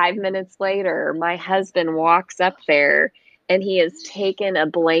enough, 5 minutes later, my husband walks up there and he has taken a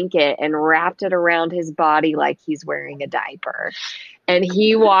blanket and wrapped it around his body like he's wearing a diaper. And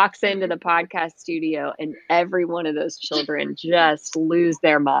he walks into the podcast studio and every one of those children just lose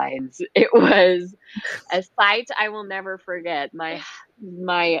their minds. It was a sight I will never forget. My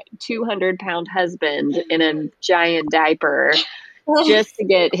 200-pound husband in a giant diaper just to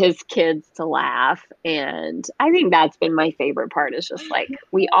get his kids to laugh. And I think that's been my favorite part, is just like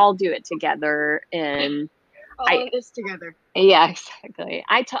we all do it together and all of this together. Yeah, exactly.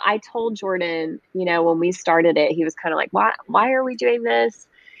 I told Jordan, when we started it, he was kind of like, why are we doing this?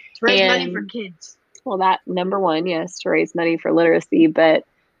 To raise money for kids. Well, that number one, yes, to raise money for literacy. But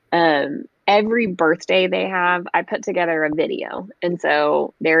every birthday they have, I put together a video. And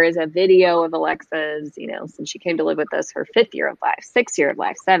so there is a video of Alexa's, since she came to live with us, her 5th year of life, 6th year of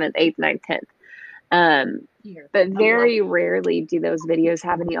life, 7th, 8th, 9th, 10th. But very rarely do those videos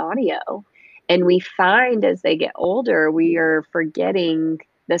have any audio. And we find as they get older, we are forgetting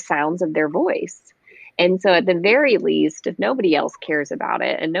the sounds of their voice. And so at the very least, if nobody else cares about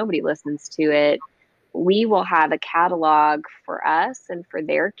it and nobody listens to it, we will have a catalog for us and for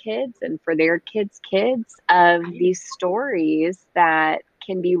their kids and for their kids' kids of these stories that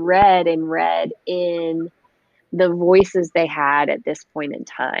can be read in the voices they had at this point in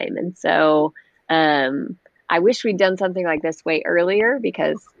time. And so I wish we'd done something like this way earlier,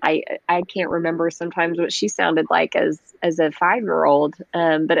 because I can't remember sometimes what she sounded like as a 5-year-old.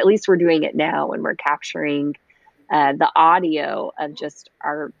 But at least we're doing it now, and we're capturing the audio of just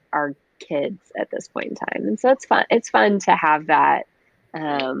our kids at this point in time. And so it's fun. It's fun to have that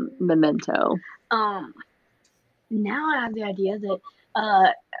memento. Now I have the idea that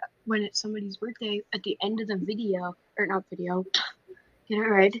when it's somebody's birthday, at the end of the video, or not video, get it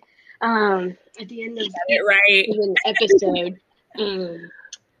right. At the end of an episode,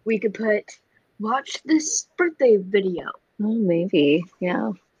 we could watch this birthday video. Oh, maybe,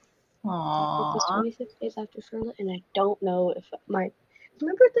 yeah. Aww. It's 26 days after Charlotte, and I don't know if is my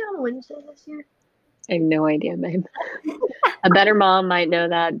birthday on a Wednesday this year? I have no idea, babe. A better mom might know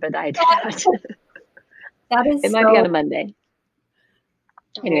that, but I don't. That is It might be on a Monday.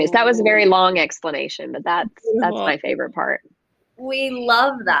 Anyways, that was a very long explanation, but that's my favorite part. We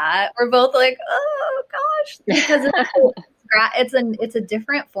love that. We're both like, oh gosh, because it's a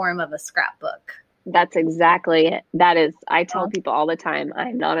different form of a scrapbook. That's exactly it. That is, I tell people all the time,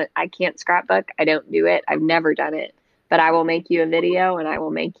 I can't scrapbook. I don't do it. I've never done it, but I will make you a video and I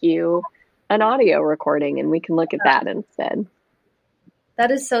will make you an audio recording and we can look at that instead. That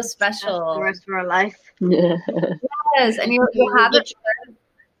is so special. That's the rest of our life. Yes, and you'll have it.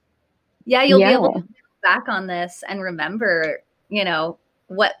 Yeah, you'll be able to look back on this and remember,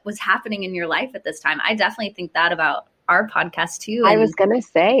 what was happening in your life at this time. I definitely think that about our podcast too. I was going to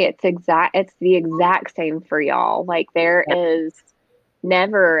say it's the exact same for y'all. Like there is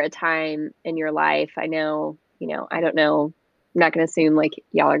never a time in your life. I know, I don't know. I'm not going to assume like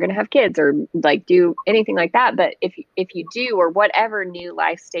y'all are going to have kids or like do anything like that. But if you do, or whatever new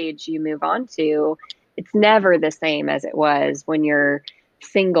life stage you move on to, it's never the same as it was when you're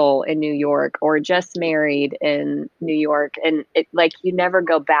single in New York or just married in New York. And you never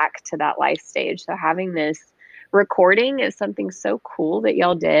go back to that life stage. So having this recording is something so cool that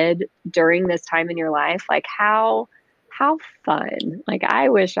y'all did during this time in your life. Like how fun. Like I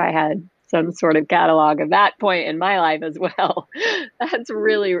wish I had some sort of catalog of that point in my life as well.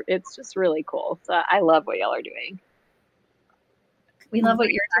 It's just really cool. So I love what y'all are doing. We love what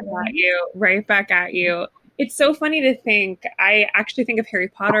you're doing. Right back at you. It's so funny to think, I actually think of Harry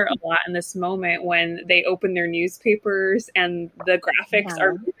Potter a lot in this moment when they open their newspapers and the graphics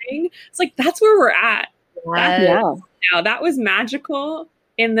are moving. It's like, that's where we're at. That was magical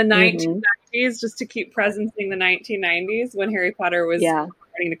in the 1990s, just to keep presencing the 1990s when Harry Potter was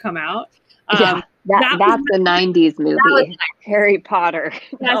starting to come out. That's the 90s movie, Harry Potter.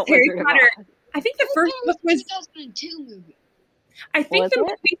 Yes, Harry Potter. I think the first book was 2002 movie. I think the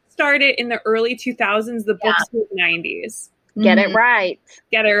movie started in the early 2000s. The books were 90s. Get it right.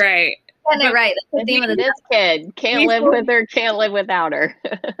 Get it right. Getting it right. That's the theme of this kid. Can't live with her, can't live without her.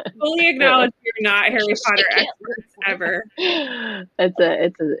 Fully acknowledge you're not Harry Potter experts ever.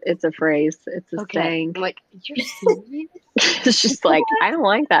 It's a phrase. It's a saying. Like, you're serious? It's just like, I don't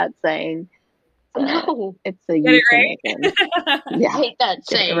like that saying. No. It's a Get it right? Yeah. I hate that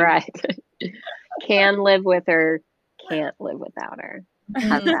saying. Right. Can live with her, can't live without her.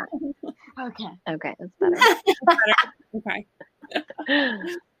 How's that? Okay, that's better. Okay.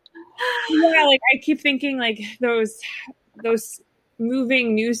 Yeah, like I keep thinking like those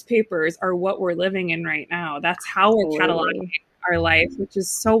moving newspapers are what we're living in right now. That's how we're cataloging our life, which is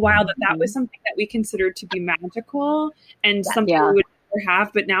so wild that was something that we considered to be magical and something we would never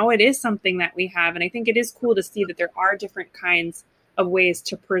have, but now it is something that we have. And I think it is cool to see that there are different kinds of ways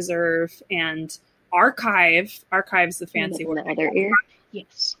to preserve and archive's the fancy word. Other ear.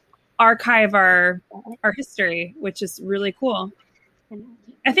 Yes. Archive our history, which is really cool.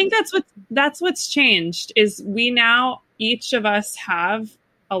 I think that's what's changed is we now, each of us have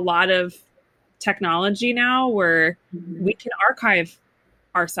a lot of technology now where we can archive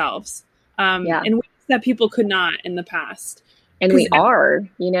ourselves in ways that people could not in the past. And we are,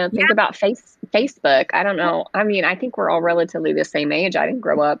 think about Facebook. I don't know. I mean, I think we're all relatively the same age. I didn't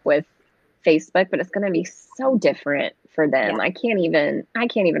grow up with Facebook, but it's going to be so different for them. I can't even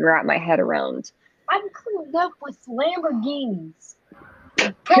wrap my head around. I'm clued up with Lamborghinis.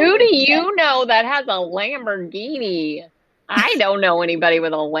 Who do you know that has a Lamborghini? I don't know anybody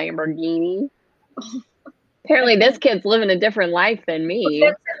with a Lamborghini. Apparently this kid's living a different life than me.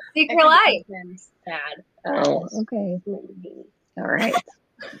 Secret life. Dad. Oh, okay. All right.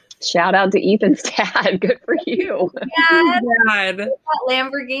 Shout out to Ethan's dad. Good for you. Dad.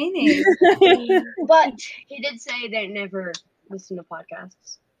 Lamborghini. But he did say they never listen to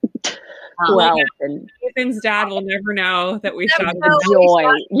podcasts. Well, Ethan's dad will never know that we shot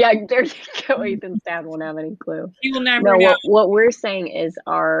joy. Yeah, there you go. Ethan's dad won't have any clue. He will never know. What we're saying is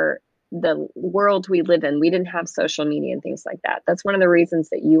the world we live in, we didn't have social media and things like that. That's one of the reasons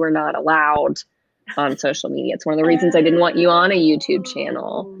that you are not allowed on social media. It's one of the reasons I didn't want you on a YouTube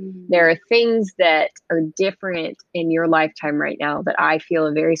channel. There are things that are different in your lifetime right now that I feel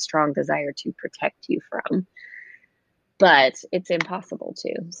a very strong desire to protect you from. But it's impossible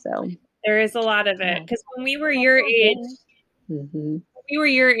to. So there is a lot of it. Because when we were your age,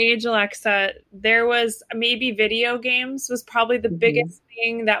 Alexa, there was maybe video games was probably the biggest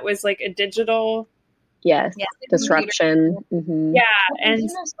thing that was like a digital disruption. Yeah, and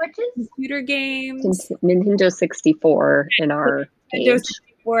computer games. Nintendo 64 in our age.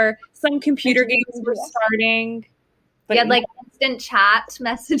 64. Some computer games were starting. We had like instant chat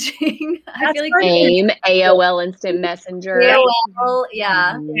messaging. I feel like AOL Instant Messenger. AOL,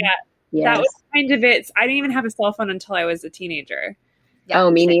 yeah. Yes. That was kind of it. I didn't even have a cell phone until I was a teenager. Yeah,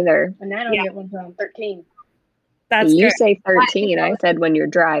 Oh, me neither. And I don't Yeah. get one until I'm 13. That's You good. say 13. I said when you're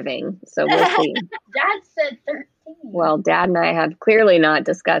driving. So we'll see. Dad said 13. Well, Dad and I have clearly not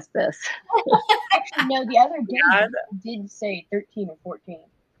discussed this. Actually, no, the other day Dad? he did say 13 or 14.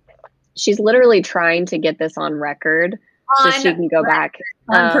 She's literally trying to get this on record so On she can go back.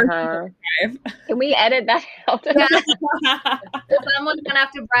 On purpose. Uh-huh. Can we edit that out? Someone's gonna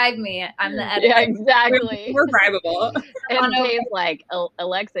have to bribe me. I'm the editor. Yeah, exactly. We're bribable. And Dave's like,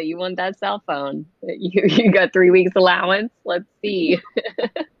 Alexa, you want that cell phone? You got 3 weeks allowance? Let's see.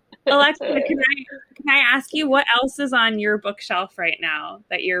 Alexa, can I ask you what else is on your bookshelf right now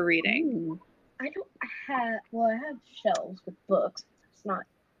that you're reading? I don't have, well, I have shelves with books. It's not,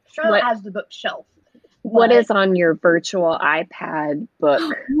 Charlotte What- has the bookshelf. What but- is on your virtual iPad book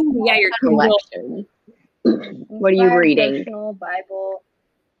Yeah, your Kindle. collection? What are you Inspired, reading? Devotional, Bible,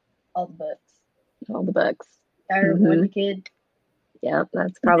 all the books. All the books. Diary of a Wimpy Kid. Yeah,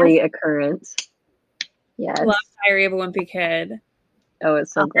 that's probably a current. Yes. Love Diary of a Wimpy Kid. Oh,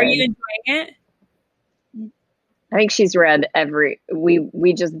 it's so Are good. you enjoying it? I think she's read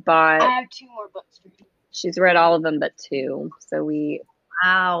we just bought, I have 2 more books to read. she's read all of them but 2. So we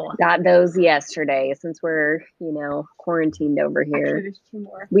Wow. got those yesterday since we're, quarantined over Actually, here. there's 2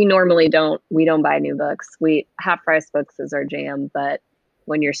 more. We normally don't buy new books. Half price books is our jam, but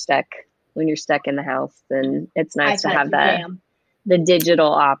when you're stuck in the house, then it's nice to iPad's have a that jam. the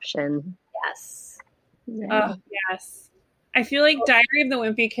digital option. Yes. Oh, yes. I feel like Diary of the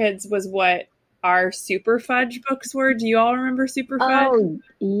Wimpy Kids was what our Super Fudge books were. Do you all remember Super Fudge? Oh,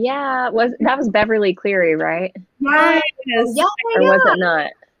 yeah. That was Beverly Cleary, right? Yes. Or was it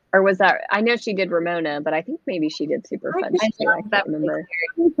not? Or was that? I know she did Ramona, but I think maybe she did Super Fudge I too. I can't remember.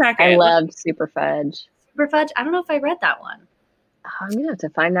 Check I it. loved Super Fudge. Super Fudge. I don't know if I read that one. Oh, I'm gonna have to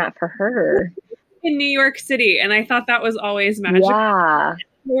find that for her. In New York City, and I thought that was always magical. Yeah.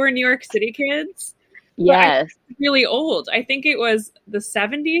 For New York City kids. Yes. Really old. I think it was the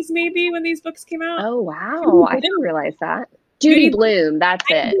 70s maybe when these books came out. Oh wow! I didn't realize that. Judy Bloom. That's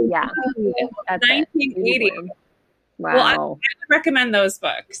it. Yeah. That's it. 1980. Judy Bloom. Well, I Wow. would recommend those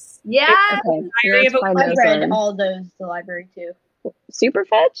books. Yeah. Okay. Diary Let's of a- find I've those read ones. all those at the library too. Super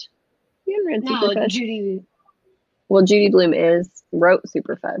Fudge? You haven't read Super No, Fudge? Judy. Well, Judy Bloom wrote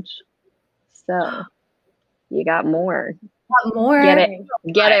Super Fudge. So you got more. Want more?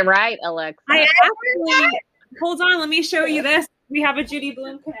 Get it right, Alexa. I actually, hold on, let me show you this. We have a Judy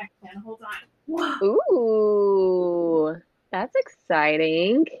Bloom connection. Hold on. Ooh, that's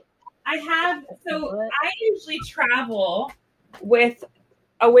exciting. I have, so I usually travel with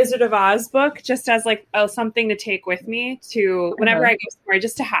a Wizard of Oz book just as like something to take with me to whenever I go somewhere,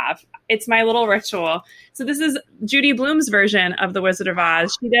 just to have. It's my little ritual. So this is Judy Bloom's version of the Wizard of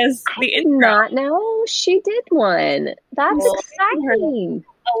Oz. She does the I did intro not know she did one. That's Well, exciting.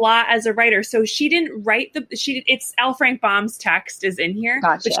 a lot as a writer. So she didn't write it's L. Frank Baum's text is in here.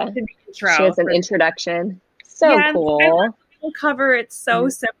 Gotcha. But she did the intro. She has an introduction. So Yeah, I cool. love the cover. It's so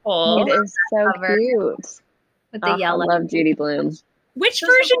simple. It is so Cover. cute. With the Oh, yellow. I love Judy Bloom. Which So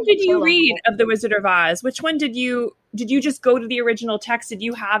version simple, did you so read lovable. of The Wizard of Oz? Which one did you just go to the original text? Did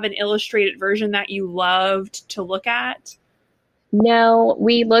you have an illustrated version that you loved to look at? No,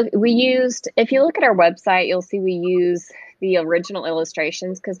 if you look at our website, you'll see we use the original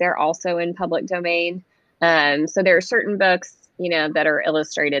illustrations because they're also in public domain. So there are certain books, that are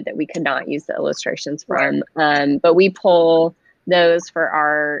illustrated that we could not use the illustrations from. But we pull those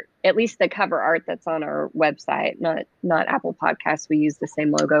for at least the cover art that's on our website, not Apple Podcasts. We use the same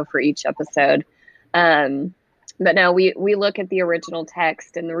logo for each episode. But no, we look at the original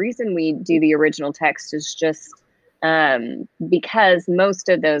text, and the reason we do the original text is just because most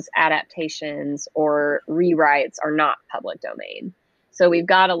of those adaptations or rewrites are not public domain. So we've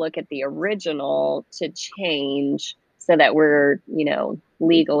got to look at the original to change so that we're,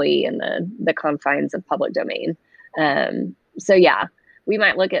 legally in the confines of public domain. So yeah, we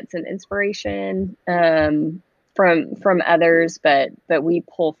might look at some inspiration from others, but we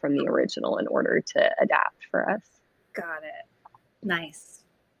pull from the original in order to adapt for us. Got it. Nice.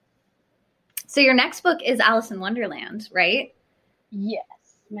 So your next book is Alice in Wonderland, right? Yes.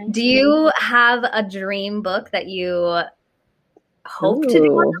 Do you have a dream book that you hope to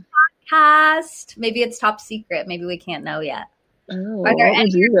do on Ooh. the podcast? Maybe it's top secret. Maybe we can't know yet. Oh, Are there what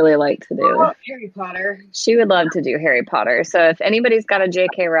would you really like to do? Harry Potter. She would love to do Harry Potter. So if anybody's got a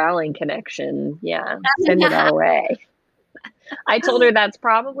J.K. Rowling connection, yeah, send it our way. I told her that's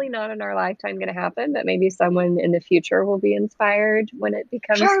probably not in our lifetime going to happen, but maybe someone in the future will be inspired when it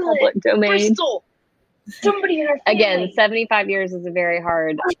becomes Charlotte, public domain. Bristol. Somebody in our Again, family. 75 years is a very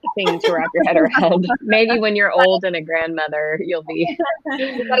hard thing to wrap your head around. Maybe when you're old and a grandmother,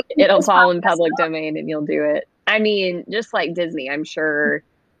 it'll fall in public domain and you'll do it. I mean, just like Disney, I'm sure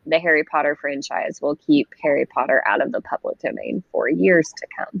the Harry Potter franchise will keep Harry Potter out of the public domain for years to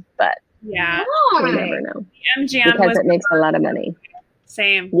come, but Yeah. you never know MGM because was it makes a lot of money.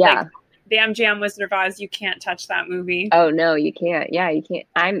 same. Yeah. Like, the MGM Wizard of Oz, you can't touch that movie. Oh no, you can't. Yeah, you can't.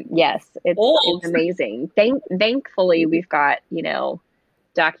 It's amazing. Thankfully, we've got,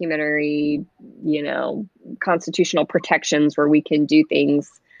 documentary, constitutional protections where we can do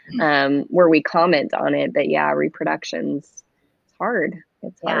things, where we comment on it. But yeah, reproductions, it's hard.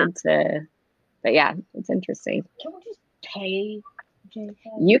 It's hard to, but yeah, it's interesting. Can we just pay JK?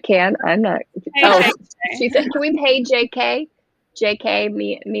 You can. I'm not. Hey, Oh, JK. she said, can we pay JK? JK,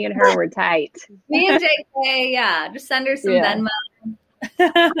 me and her were tight. Me and JK, yeah. Just send her some Yeah. Venmo.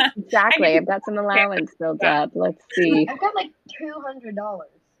 Exactly. I've got some allowance built up. Let's see. I've got like $200.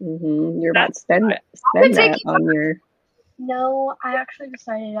 You're about to spend that on your. No, I actually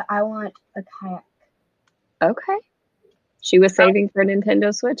decided I want a kayak. Okay. She was saving for a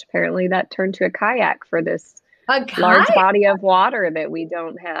Nintendo Switch. Apparently, that turned to a kayak for this large body of water that we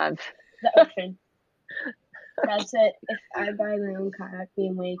don't have. The ocean. That's it. If I buy my own kayak, me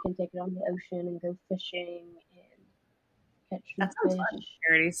and Wade can take it on the ocean and go fishing and catch some fish.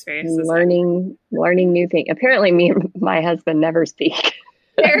 Charity's face. is- Learning new things. Apparently, me and my husband never speak.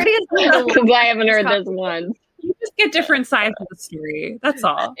 Charity is Because I haven't heard this once. You just get different sides of the story. That's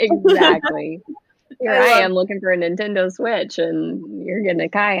all. Exactly. Here I am looking for a Nintendo Switch, and you're getting a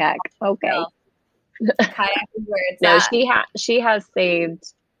kayak. Okay. No. Kayak is where it's No, at. she has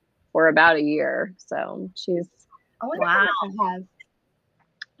saved for about a year, so she's I wonder how much I have.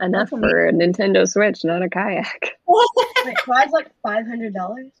 enough for a Nintendo Switch, not a kayak. Wait, kaya's like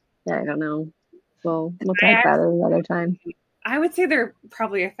 $500? I don't know. Well, we'll talk about it another time. I would say they're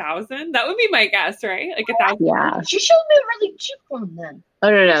probably 1,000. That would be my guess, right? Like 1,000. Yeah. She showed me a really cheap one then. Oh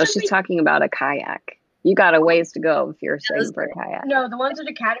no, she's talking about a kayak. You got a ways to go if you're saving for a kayak. No, the ones at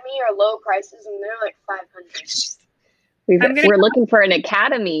Academy are low prices and they're like $500. We're looking for an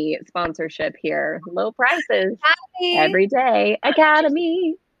Academy sponsorship here. Low prices every day.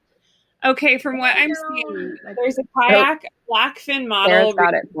 Academy. Okay, from what I'm seeing, there's a kayak Blackfin model Sarah's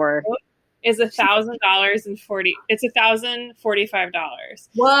got it for. is $1,000 and it's $1,045.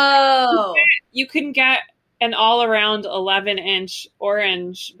 Whoa. You can get an all-around 11-inch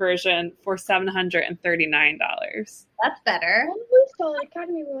orange version for $739. That's better. When we saw at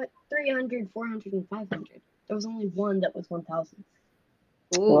Academy, we went 300, 400, and 500. There was only one that was 1,000.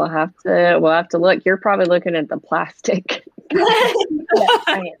 We'll have to look. You're probably looking at the plastic.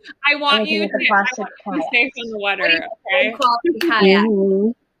 I want you to the plastic be safe on the water. Okay. Quality kayak.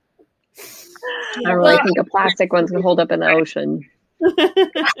 I really think a plastic one's gonna hold up in the ocean.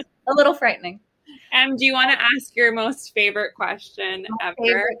 A little frightening. Do you want to ask your most favorite question ever?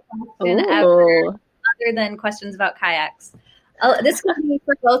 Favorite question ever, Ooh. other than questions about kayaks. This could be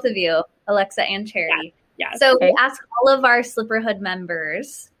for both of you, Alexa and Charity. Yes. So Okay. we ask all of our Slipperhood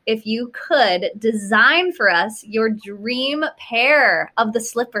members if you could design for us your dream pair of the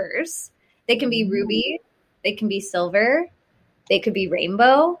slippers. They can be ruby, they can be silver, they could be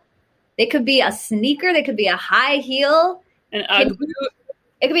rainbow, they could be a sneaker, they could be a high heel, An Ugg boot.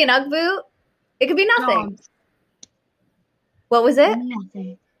 it could be an Ugg boot, it could be nothing. Dogs. What was it?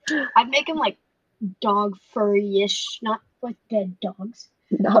 Nothing. I'd make them like dog furry-ish, not like dead dogs.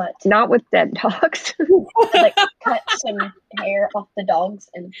 Not with dead dogs. I'd, like cut some hair off the dogs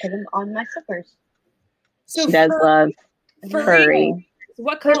and put them on my slippers. So She does love furry. furry.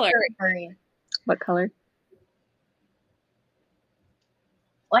 What color? Furry. What color?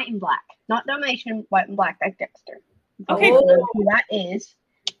 White and black. Not Dalmatian, white and black like Dexter. Okay. I don't know who that is.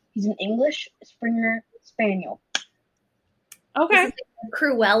 He's an English Springer Spaniel. Okay. This is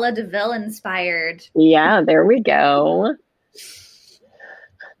Cruella de Vil inspired. Yeah, there we go.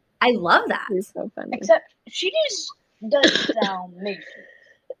 I love that. You're so funny. Except she just does Dalmatian.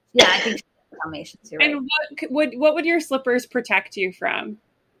 Yeah, I think she's Dalmatians. You're right. And what would your slippers protect you from?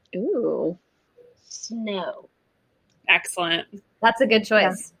 Ooh. Snow. Excellent. That's a good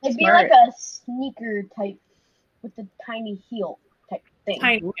choice. It'd be Smart. like a sneaker type with a tiny heel type thing.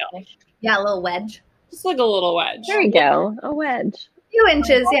 Tiny heel. Yeah, a little wedge. Just like a little wedge. There you go. A wedge. A few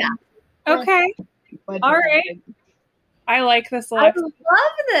inches, yeah. Okay. Wedge All around right. it. I like this, I Alexa. love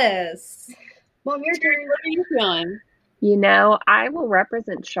this. Mom, your turn. What are you feeling? You know, I will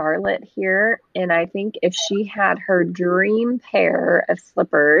represent Charlotte here, and I think if she had her dream pair of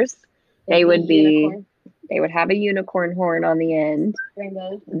slippers, they would be Unicorn. They would have a unicorn horn on the end.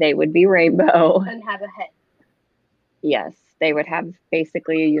 Rainbow. They would be rainbow. And have a head. Yes, they would have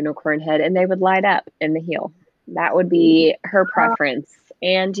basically a unicorn head, and they would light up in the heel. That would be her preference.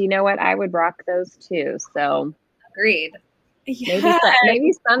 And you know what? I would rock those too. So Agreed. Yeah.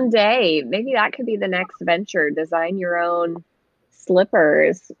 maybe someday, maybe that could be the next venture. Design your own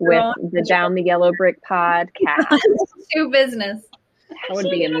slippers with the Down the Yellow Brick podcast. Do business. That would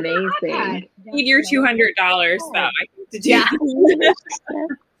be amazing. Need your $200 though. I think to do. Yeah.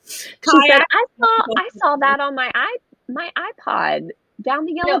 She said, I saw that on my iPod. Down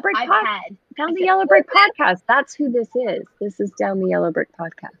the Yellow Brick podcast. Down the Yellow Brick podcast. That's who this is. This is Down the Yellow Brick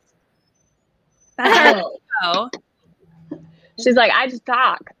podcast. Oh. She's like, I just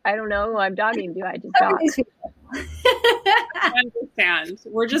talk. I don't know who I'm talking to. I just talk. I understand.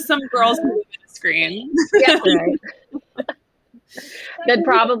 We're just some girls who live in a screen. Yeah, right. That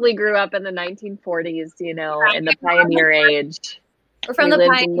probably grew up in the 1940s, you know, in the pioneer age. We're from we the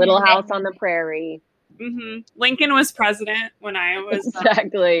lived in Little House on the Prairie. Mm-hmm. Lincoln was president when I was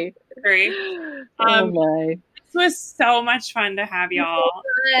exactly. 3. Oh my! This was so much fun to have y'all.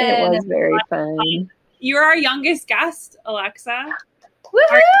 It was very fun. You're our youngest guest, Alexa.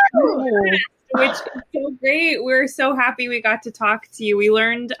 Woohoo! Which is so great. We're so happy we got to talk to you. We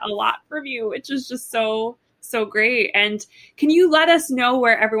learned a lot from you, which is just so great. And can you let us know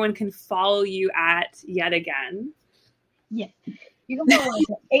where everyone can follow you at yet again? Yeah. You can follow us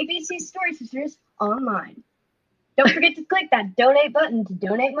at ABC Story Sisters online. Don't forget to click that donate button to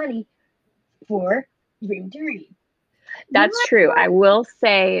donate money for Room to Read. That's true. I will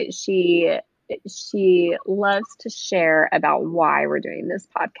say she loves to share about why we're doing this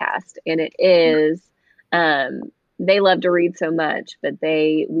podcast. And it is, they love to read so much, but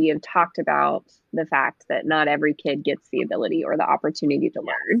we have talked about the fact that not every kid gets the ability or the opportunity to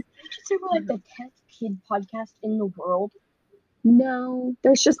learn. Did you say we're like the 10th kid podcast in the world? No,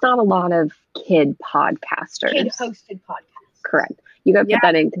 there's just not a lot of kid podcasters. Kid hosted podcasts. Correct. You got to put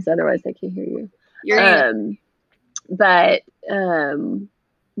that in because otherwise they can't hear you.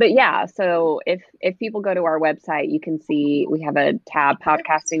 But yeah, so if people go to our website, you can see we have a tab,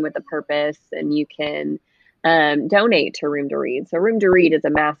 Podcasting with a Purpose, and you can donate to Room to Read. So Room to Read is a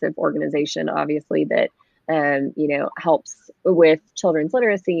massive organization, obviously, that helps with children's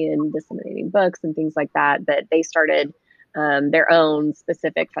literacy and disseminating books and things like that. But they started their own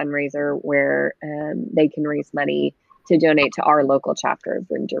specific fundraiser where they can raise money to donate to our local chapter of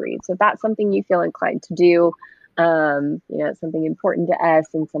Room to Read. So if that's something you feel inclined to do, it's something important to us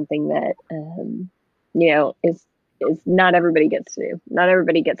and something that, is not everybody gets to do. Not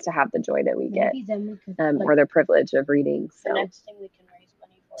everybody gets to have the joy that we get, or the privilege of reading. So the next thing we can raise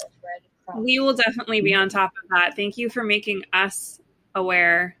money for is Red Cross. We will definitely be on top of that. Thank you for making us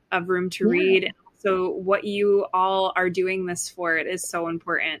aware of Room to Read. So what you all are doing this for, it is so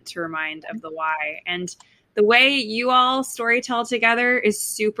important to remind of the why. And the way you all storytell together is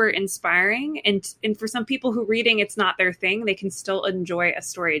super inspiring. And for some people who reading, it's not their thing, they can still enjoy a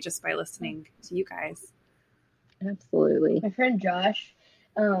story just by listening to you guys. Absolutely. My friend Josh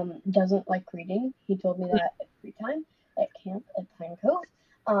doesn't like reading. He told me that at free time at camp at Pine Cove.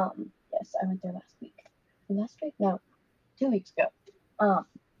 Yes, I went there last week. Last week? No, 2 weeks ago.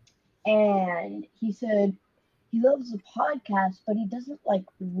 And he said he loves the podcast, but he doesn't like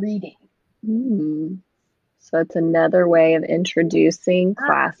reading. So it's another way of introducing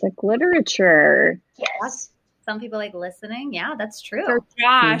classic literature. Yes. Some people like listening. Yeah, that's true. For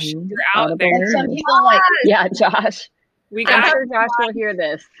Josh, you're out there. And some people like, yeah, Josh. I'm sure Josh will hear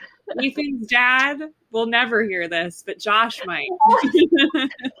this. Ethan's dad will never hear this, but Josh might.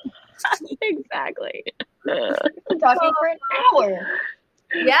 Exactly. we're talking for an hour.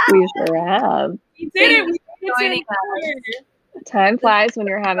 Yeah. We sure have. We did it. We joining us. Time flies when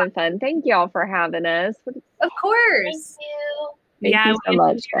you're having fun. Thank y'all for having us. Of course. Thank you so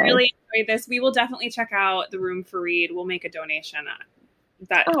much, we guys. really enjoyed this. We will definitely check out the Room for Read. We'll make a donation.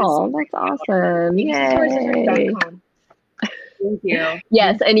 That's awesome. Yay. Thank you.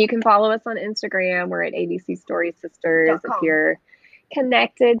 Yes, and you can follow us on Instagram. We're at ABC Story Sisters. If you're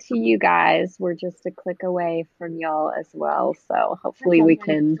connected to you guys, we're just a click away from y'all as well. So hopefully we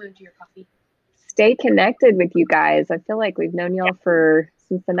can stay connected with you guys. I feel like we've known y'all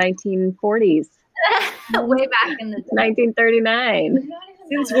since the 1940s. Way back in the 1939.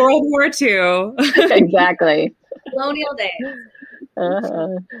 Since World War II. Exactly. Colonial days.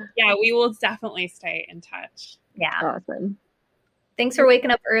 Yeah, we will definitely stay in touch. Yeah. Awesome. Thanks for waking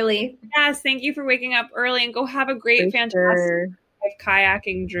up early. Yes, thank you for waking up early, and go have a great, fantastic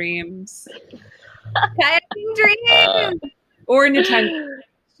kayaking dreams. Kayaking dreams! Or Nintendo.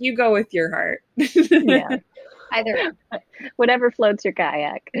 You go with your heart. Yeah. Either Whatever floats your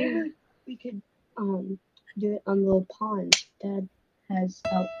kayak. We could do it on the little pond Dad has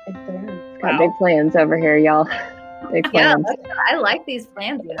out at the end. Got big plans over here, y'all. Big yeah, plans. I like these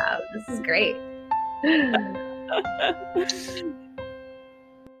plans you have. This is great.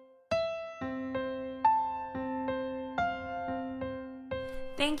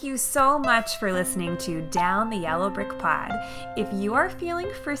 Thank you so much for listening to Down the Yellow Brick Pod. If you are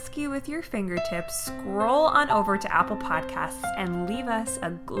feeling frisky with your fingertips, scroll on over to Apple Podcasts and leave us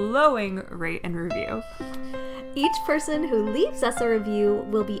a glowing rate and review. Each person who leaves us a review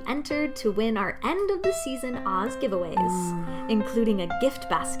will be entered to win our end of the season Oz giveaways, including a gift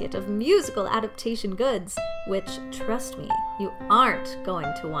basket of musical adaptation goods, which, trust me, you aren't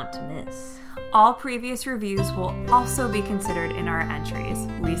going to want to miss. All previous reviews will also be considered in our entries.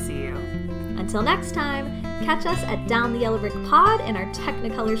 We see you. Until next time, catch us at Down the Yellow Brick Pod in our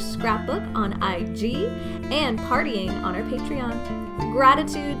Technicolor scrapbook on IG and partying on our Patreon.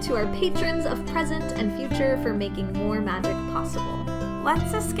 Gratitude to our patrons of present and future for making more magic possible.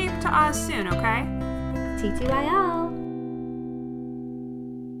 Let's escape to Oz soon, okay? TTYL!